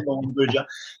 I still don't want to go to jail.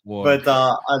 But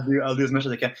I'll do as much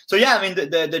as I can. So yeah, I mean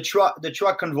the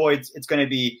truck convoy. It's going to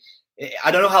be. I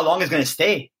don't know how long it's going to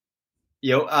stay.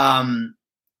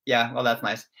 Yeah, well, that's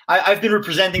nice. I've been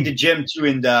representing the gym too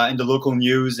in the local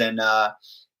news and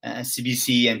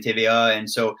CBC and TVA, and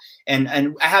so and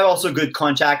I have also good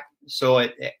contact, so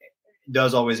it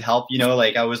does always help.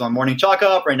 Like I was on Morning Chalk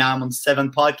Up. Right now I'm on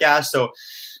 7 podcast, so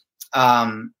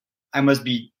I must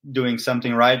be doing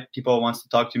something right. People wants to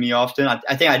talk to me often.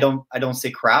 I think I don't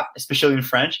say crap, especially in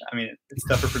French. I mean, it's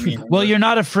tougher for me. Well, you're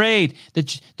not afraid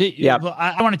well,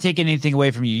 I don't want to take anything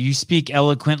away from you. You speak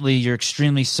eloquently. You're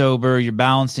extremely sober. You're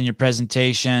balanced in your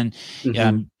presentation.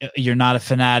 Mm-hmm. You're not a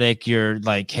fanatic. You're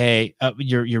like, hey,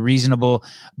 you're reasonable,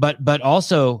 but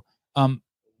also,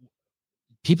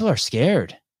 people are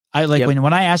scared.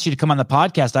 When I asked you to come on the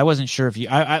podcast, I wasn't sure if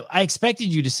I expected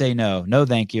you to say no,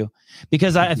 thank you.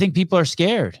 Because I think people are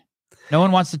scared. No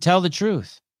one wants to tell the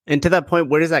truth. And to that point,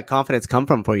 where does that confidence come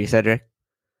from for you, Cedric?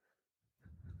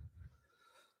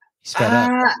 He's fed up.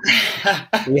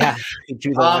 Yeah, he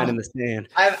drew the line in the sand.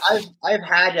 I've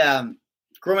had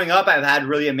growing up, I've had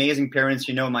really amazing parents.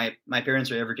 My parents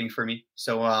are everything for me.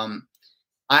 So I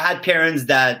had parents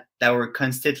that were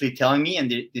constantly telling me,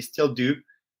 and they still do,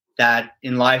 that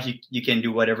in life you can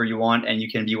do whatever you want and you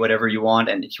can be whatever you want,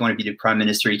 and if you want to be the prime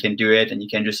minister, you can do it, and you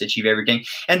can just achieve everything.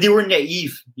 And they were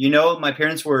naive. My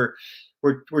parents were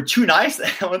too nice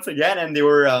once again, and they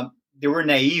were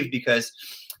naive because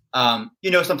sometimes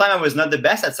I was not the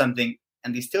best at something,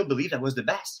 and they still believed I was the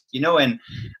best. And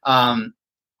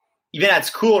even at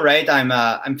school, right?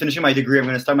 I'm finishing my degree. I'm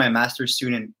going to start my master's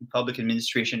soon in public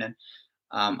administration, and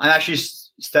I'm actually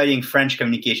studying French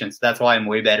communication, so that's why I'm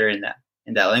way better in that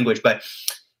language. But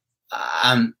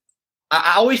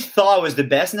I always thought I was the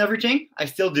best in everything. I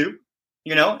still do,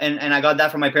 and I got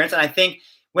that from my parents. And I think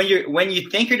when you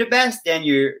think you're the best, then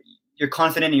you're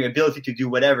confident in your ability to do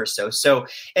whatever. So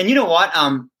and you know what?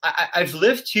 I've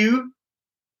lived too.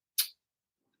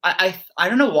 I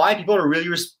don't know why people are really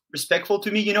respectful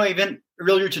to me. Even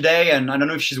earlier today, and I don't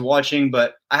know if she's watching,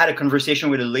 but I had a conversation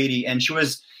with a lady, and she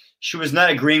was not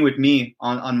agreeing with me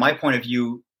on my point of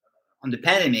view on the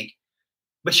pandemic.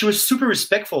 But she was super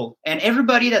respectful, and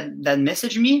everybody that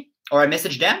messaged me, or I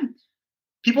messaged them,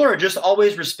 people are just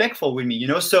always respectful with me,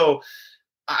 So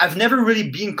I've never really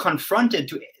been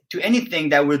confronted to anything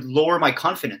that would lower my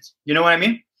confidence. You know what I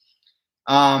mean?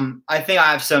 I think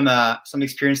I have some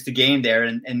experience to gain there,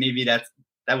 and maybe that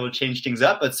will change things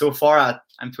up. But so far,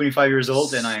 I'm 25 years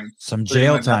old, and I'm some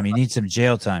jail time. You need some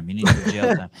jail time.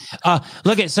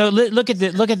 Look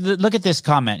at this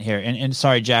comment here. And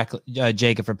sorry,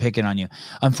 Jacob, for picking on you.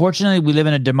 Unfortunately, we live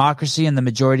in a democracy, and the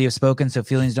majority have spoken, so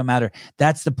feelings don't matter.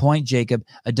 That's the point, Jacob.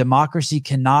 A democracy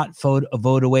cannot vote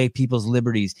away people's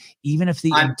liberties. Even if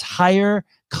the entire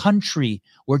country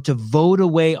were to vote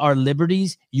away our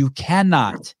liberties, you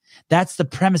cannot. That's the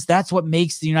premise. That's what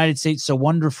makes the United States so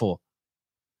wonderful.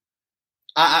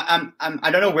 I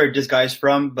don't know where this guy is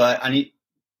from, but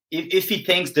if he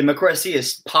thinks democracy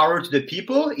is power to the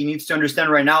people, he needs to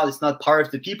understand right now it's not power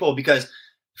to the people. Because,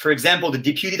 for example, the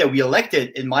deputy that we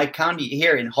elected in my county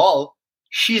here in Hull,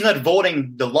 she's not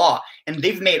voting the law, and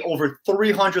they've made over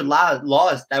 300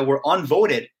 laws that were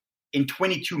unvoted in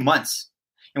 22 months.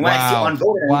 And when I say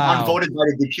unvoted, unvoted by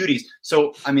the deputies.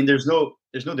 So I mean, there's no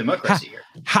democracy here.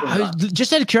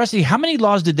 Just out of curiosity, how many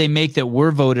laws did they make that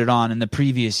were voted on in the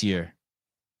previous year?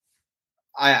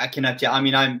 I cannot tell. I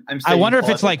mean, I wonder if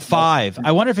it's like 5.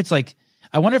 I wonder if it's like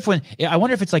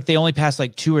they only pass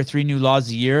like 2 or 3 new laws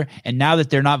a year, and now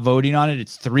that they're not voting on it,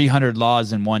 it's 300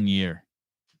 laws in 1 year.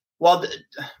 Well,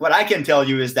 what I can tell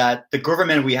you is that the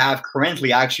government we have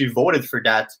currently actually voted for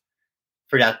that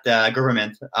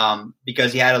government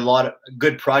because he had a lot of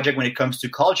good project when it comes to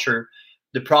culture.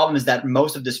 The problem is that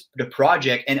most of the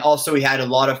project, and also he had a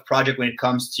lot of project when it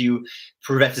comes to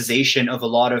privatization of a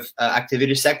lot of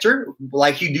activity sector,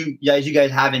 like you guys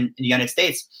have in the United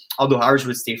States, although ours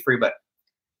would stay free, but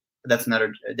that's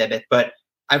another debate. But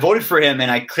I voted for him, and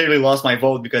I clearly lost my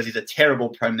vote because he's a terrible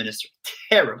prime minister.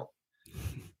 Terrible.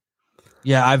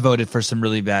 Yeah, I voted for some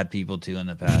really bad people too in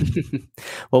the past.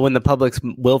 Well, when the public's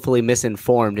willfully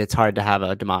misinformed, it's hard to have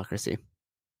a democracy.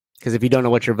 Because if you don't know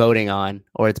what you're voting on,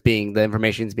 or the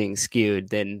information's being skewed,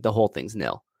 then the whole thing's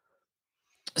nil.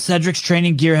 Cedric's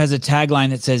training gear has a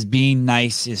tagline that says, "Being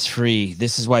nice is free.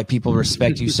 This is why people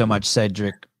respect you so much,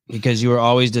 Cedric, because you are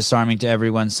always disarming to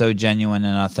everyone, so genuine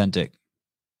and authentic."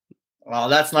 Wow,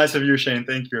 that's nice of you, Shane.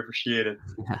 Thank you. I appreciate it.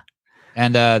 Yeah.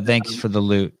 And thanks for the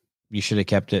loot. You should have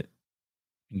kept it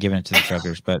and given it to the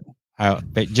truckers. But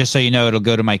just so you know, it'll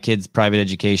go to my kids' private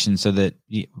education so that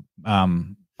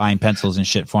buying pencils and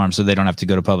shit for them so they don't have to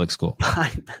go to public school.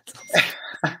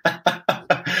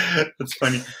 That's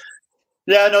funny.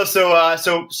 Yeah, no.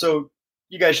 So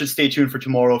you guys should stay tuned for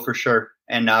tomorrow for sure,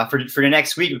 and for the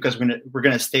next week, because we're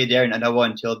gonna stay there in Ottawa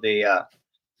until they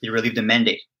relieve the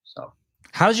mandate. So,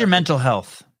 how's your mental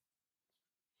health?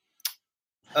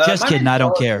 Just kidding. I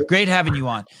don't care. Great having you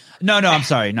on. No, I'm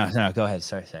sorry. No. Go ahead.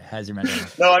 Sorry. How's your mental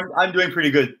health? No, I'm doing pretty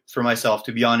good for myself,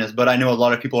 to be honest. But I know a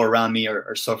lot of people around me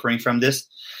are suffering from this.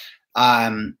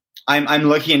 I'm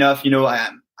lucky enough.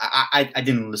 I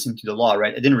didn't listen to the law,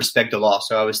 right? I didn't respect the law,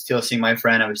 so I was still seeing my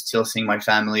friend. I was still seeing my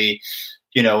family.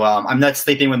 I'm not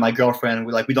sleeping with my girlfriend.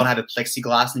 We don't have a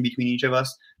plexiglass in between each of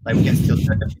us. Like, we can still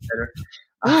check up each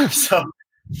other. So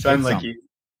I'm lucky.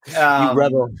 You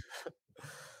rebel.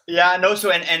 Yeah, no.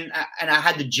 So and I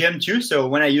had the gym too. So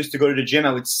when I used to go to the gym,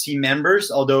 I would see members.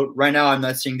 Although right now I'm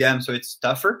not seeing them, so it's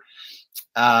tougher.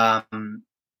 But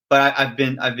I've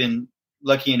been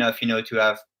lucky enough, to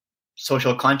have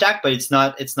social contact. But it's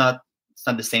not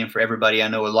the same for everybody. I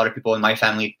know a lot of people in my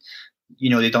family,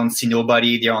 they don't see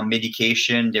nobody. They're on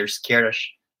medication. They're scared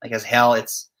as hell.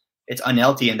 It's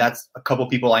unhealthy, and that's a couple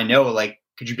people I know. Like,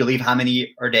 could you believe how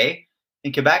many are they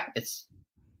in Quebec? It's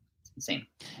insane.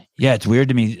 Yeah, it's weird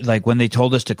to me. Like, when they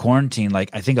told us to quarantine, like,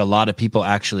 I think a lot of people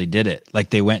actually did it. Like,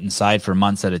 they went inside for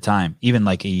months at a time, even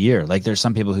like a year. Like, there's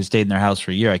some people who stayed in their house for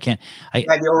a year. They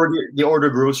order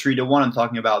grocery. The one I'm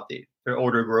talking about, they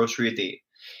order grocery.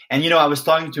 And I was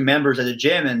talking to members at the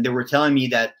gym, and they were telling me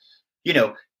that,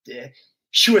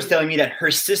 she was telling me that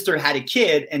her sister had a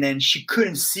kid, and then she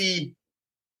couldn't see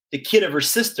the kid of her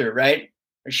sister, right?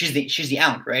 She's the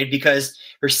aunt, right? Because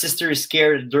her sister is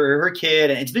scared of her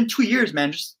kid, and it's been 2 years,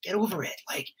 man. Just get over it.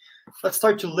 Like, let's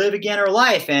start to live again our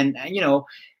life. And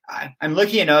I'm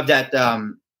lucky enough that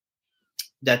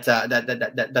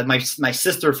my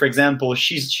sister, for example,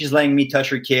 she's letting me touch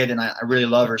her kid, and I really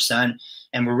love her son,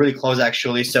 and we're really close,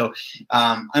 actually. So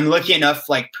I'm lucky enough,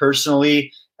 like,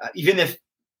 personally, even if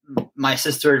my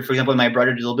sister, for example, and my brother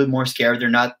are a little bit more scared,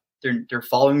 they're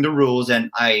following the rules,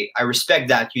 and I respect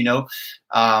that.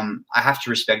 I have to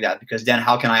respect that, because then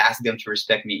how can I ask them to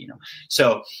respect me?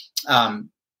 So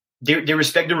they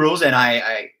respect the rules, and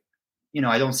I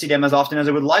don't see them as often as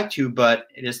I would like to, but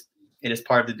it is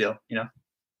part of the deal.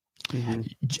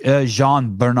 Mm-hmm.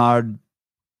 Jean Bernard,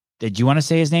 did you want to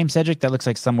say his name, Cedric? That looks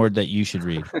like some word that you should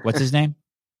read. What's his name?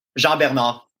 Jean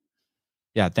Bernard.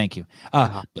 Yeah, thank you.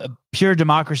 Pure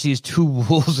democracy is two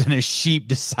wolves and a sheep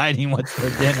deciding what's for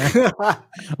dinner.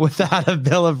 Without a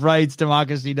Bill of Rights,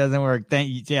 democracy doesn't work. Thank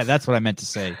you. Yeah, that's what I meant to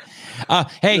say.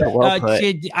 Hey,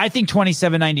 I think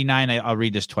 $27.99. I'll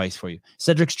read this twice for you.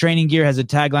 Cedric's training gear has a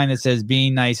tagline that says,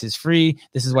 "Being nice is free.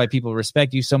 This is why people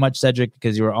respect you so much, Cedric,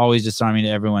 because you are always disarming to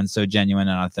everyone, so genuine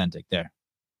and authentic." There.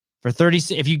 For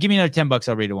 30, if you give me another $10,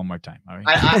 I'll read it one more time. All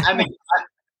right.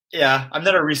 Yeah, I'm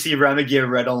not a receiver. I'm a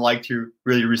giver. I don't like to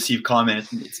really receive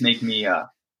comments. It makes me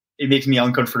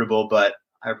uncomfortable, but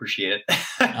I appreciate it.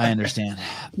 I understand.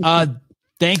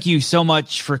 Thank you so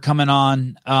much for coming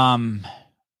on.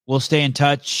 We'll stay in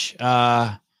touch.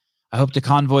 I hope the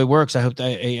convoy works. I hope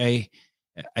I'm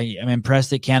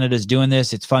impressed that Canada's doing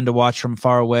this. It's fun to watch from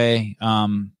far away.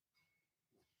 So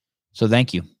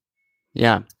thank you.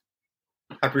 Yeah.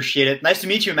 I appreciate it. Nice to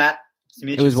meet you, Matt.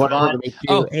 It was wonderful to meet you.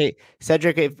 Oh, hey,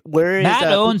 Cedric, where is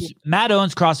Matt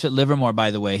owns CrossFit Livermore,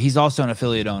 by the way. He's also an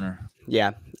affiliate owner.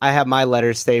 Yeah, I have my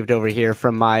letters saved over here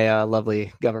from my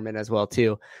lovely government as well,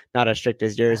 too. Not as strict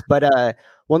as yours. But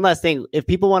one last thing. If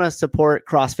people want to support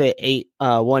CrossFit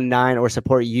 819 or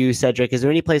support you, Cedric, is there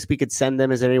any place we could send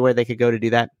them? Is there anywhere they could go to do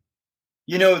that?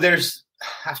 There's,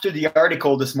 after the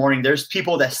article this morning, there's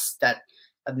people that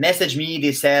messaged me.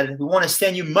 They said, "We want to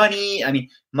send you money." I mean,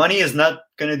 money is not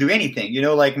going to do anything.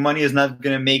 Money is not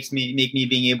going to make me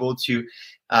being able to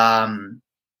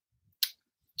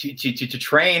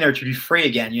train or to be free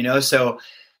again. So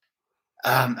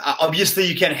obviously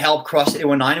you can help CrossFit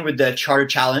 819 with the charter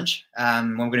challenge.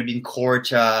 When we're going to be in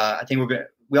court, I think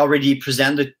we already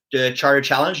presented the charter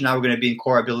challenge. Now we're going to be in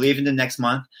court, I believe, in the next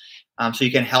month. So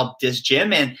you can help this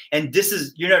gym, and this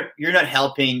is you're not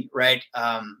helping, right?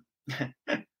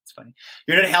 It's funny.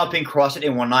 You're not helping CrossFit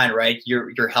 819, right?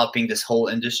 You're helping this whole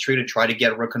industry to try to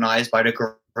get recognized by the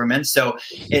government. So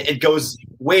it goes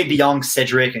way beyond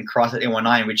Cedric and CrossFit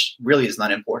 819, which really is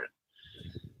not important.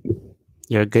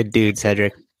 You're a good dude,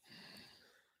 Cedric.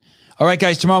 All right,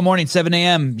 guys. Tomorrow morning, 7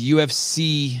 a.m.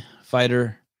 UFC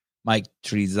fighter Mike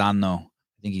Trizano.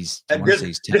 I think he's 10. This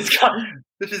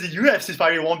is a UFC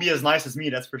fighter. He won't be as nice as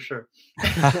me, that's for sure. He's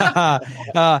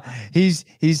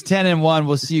 10-1.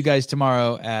 We'll see you guys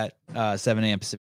tomorrow at 7 a.m. Pacific.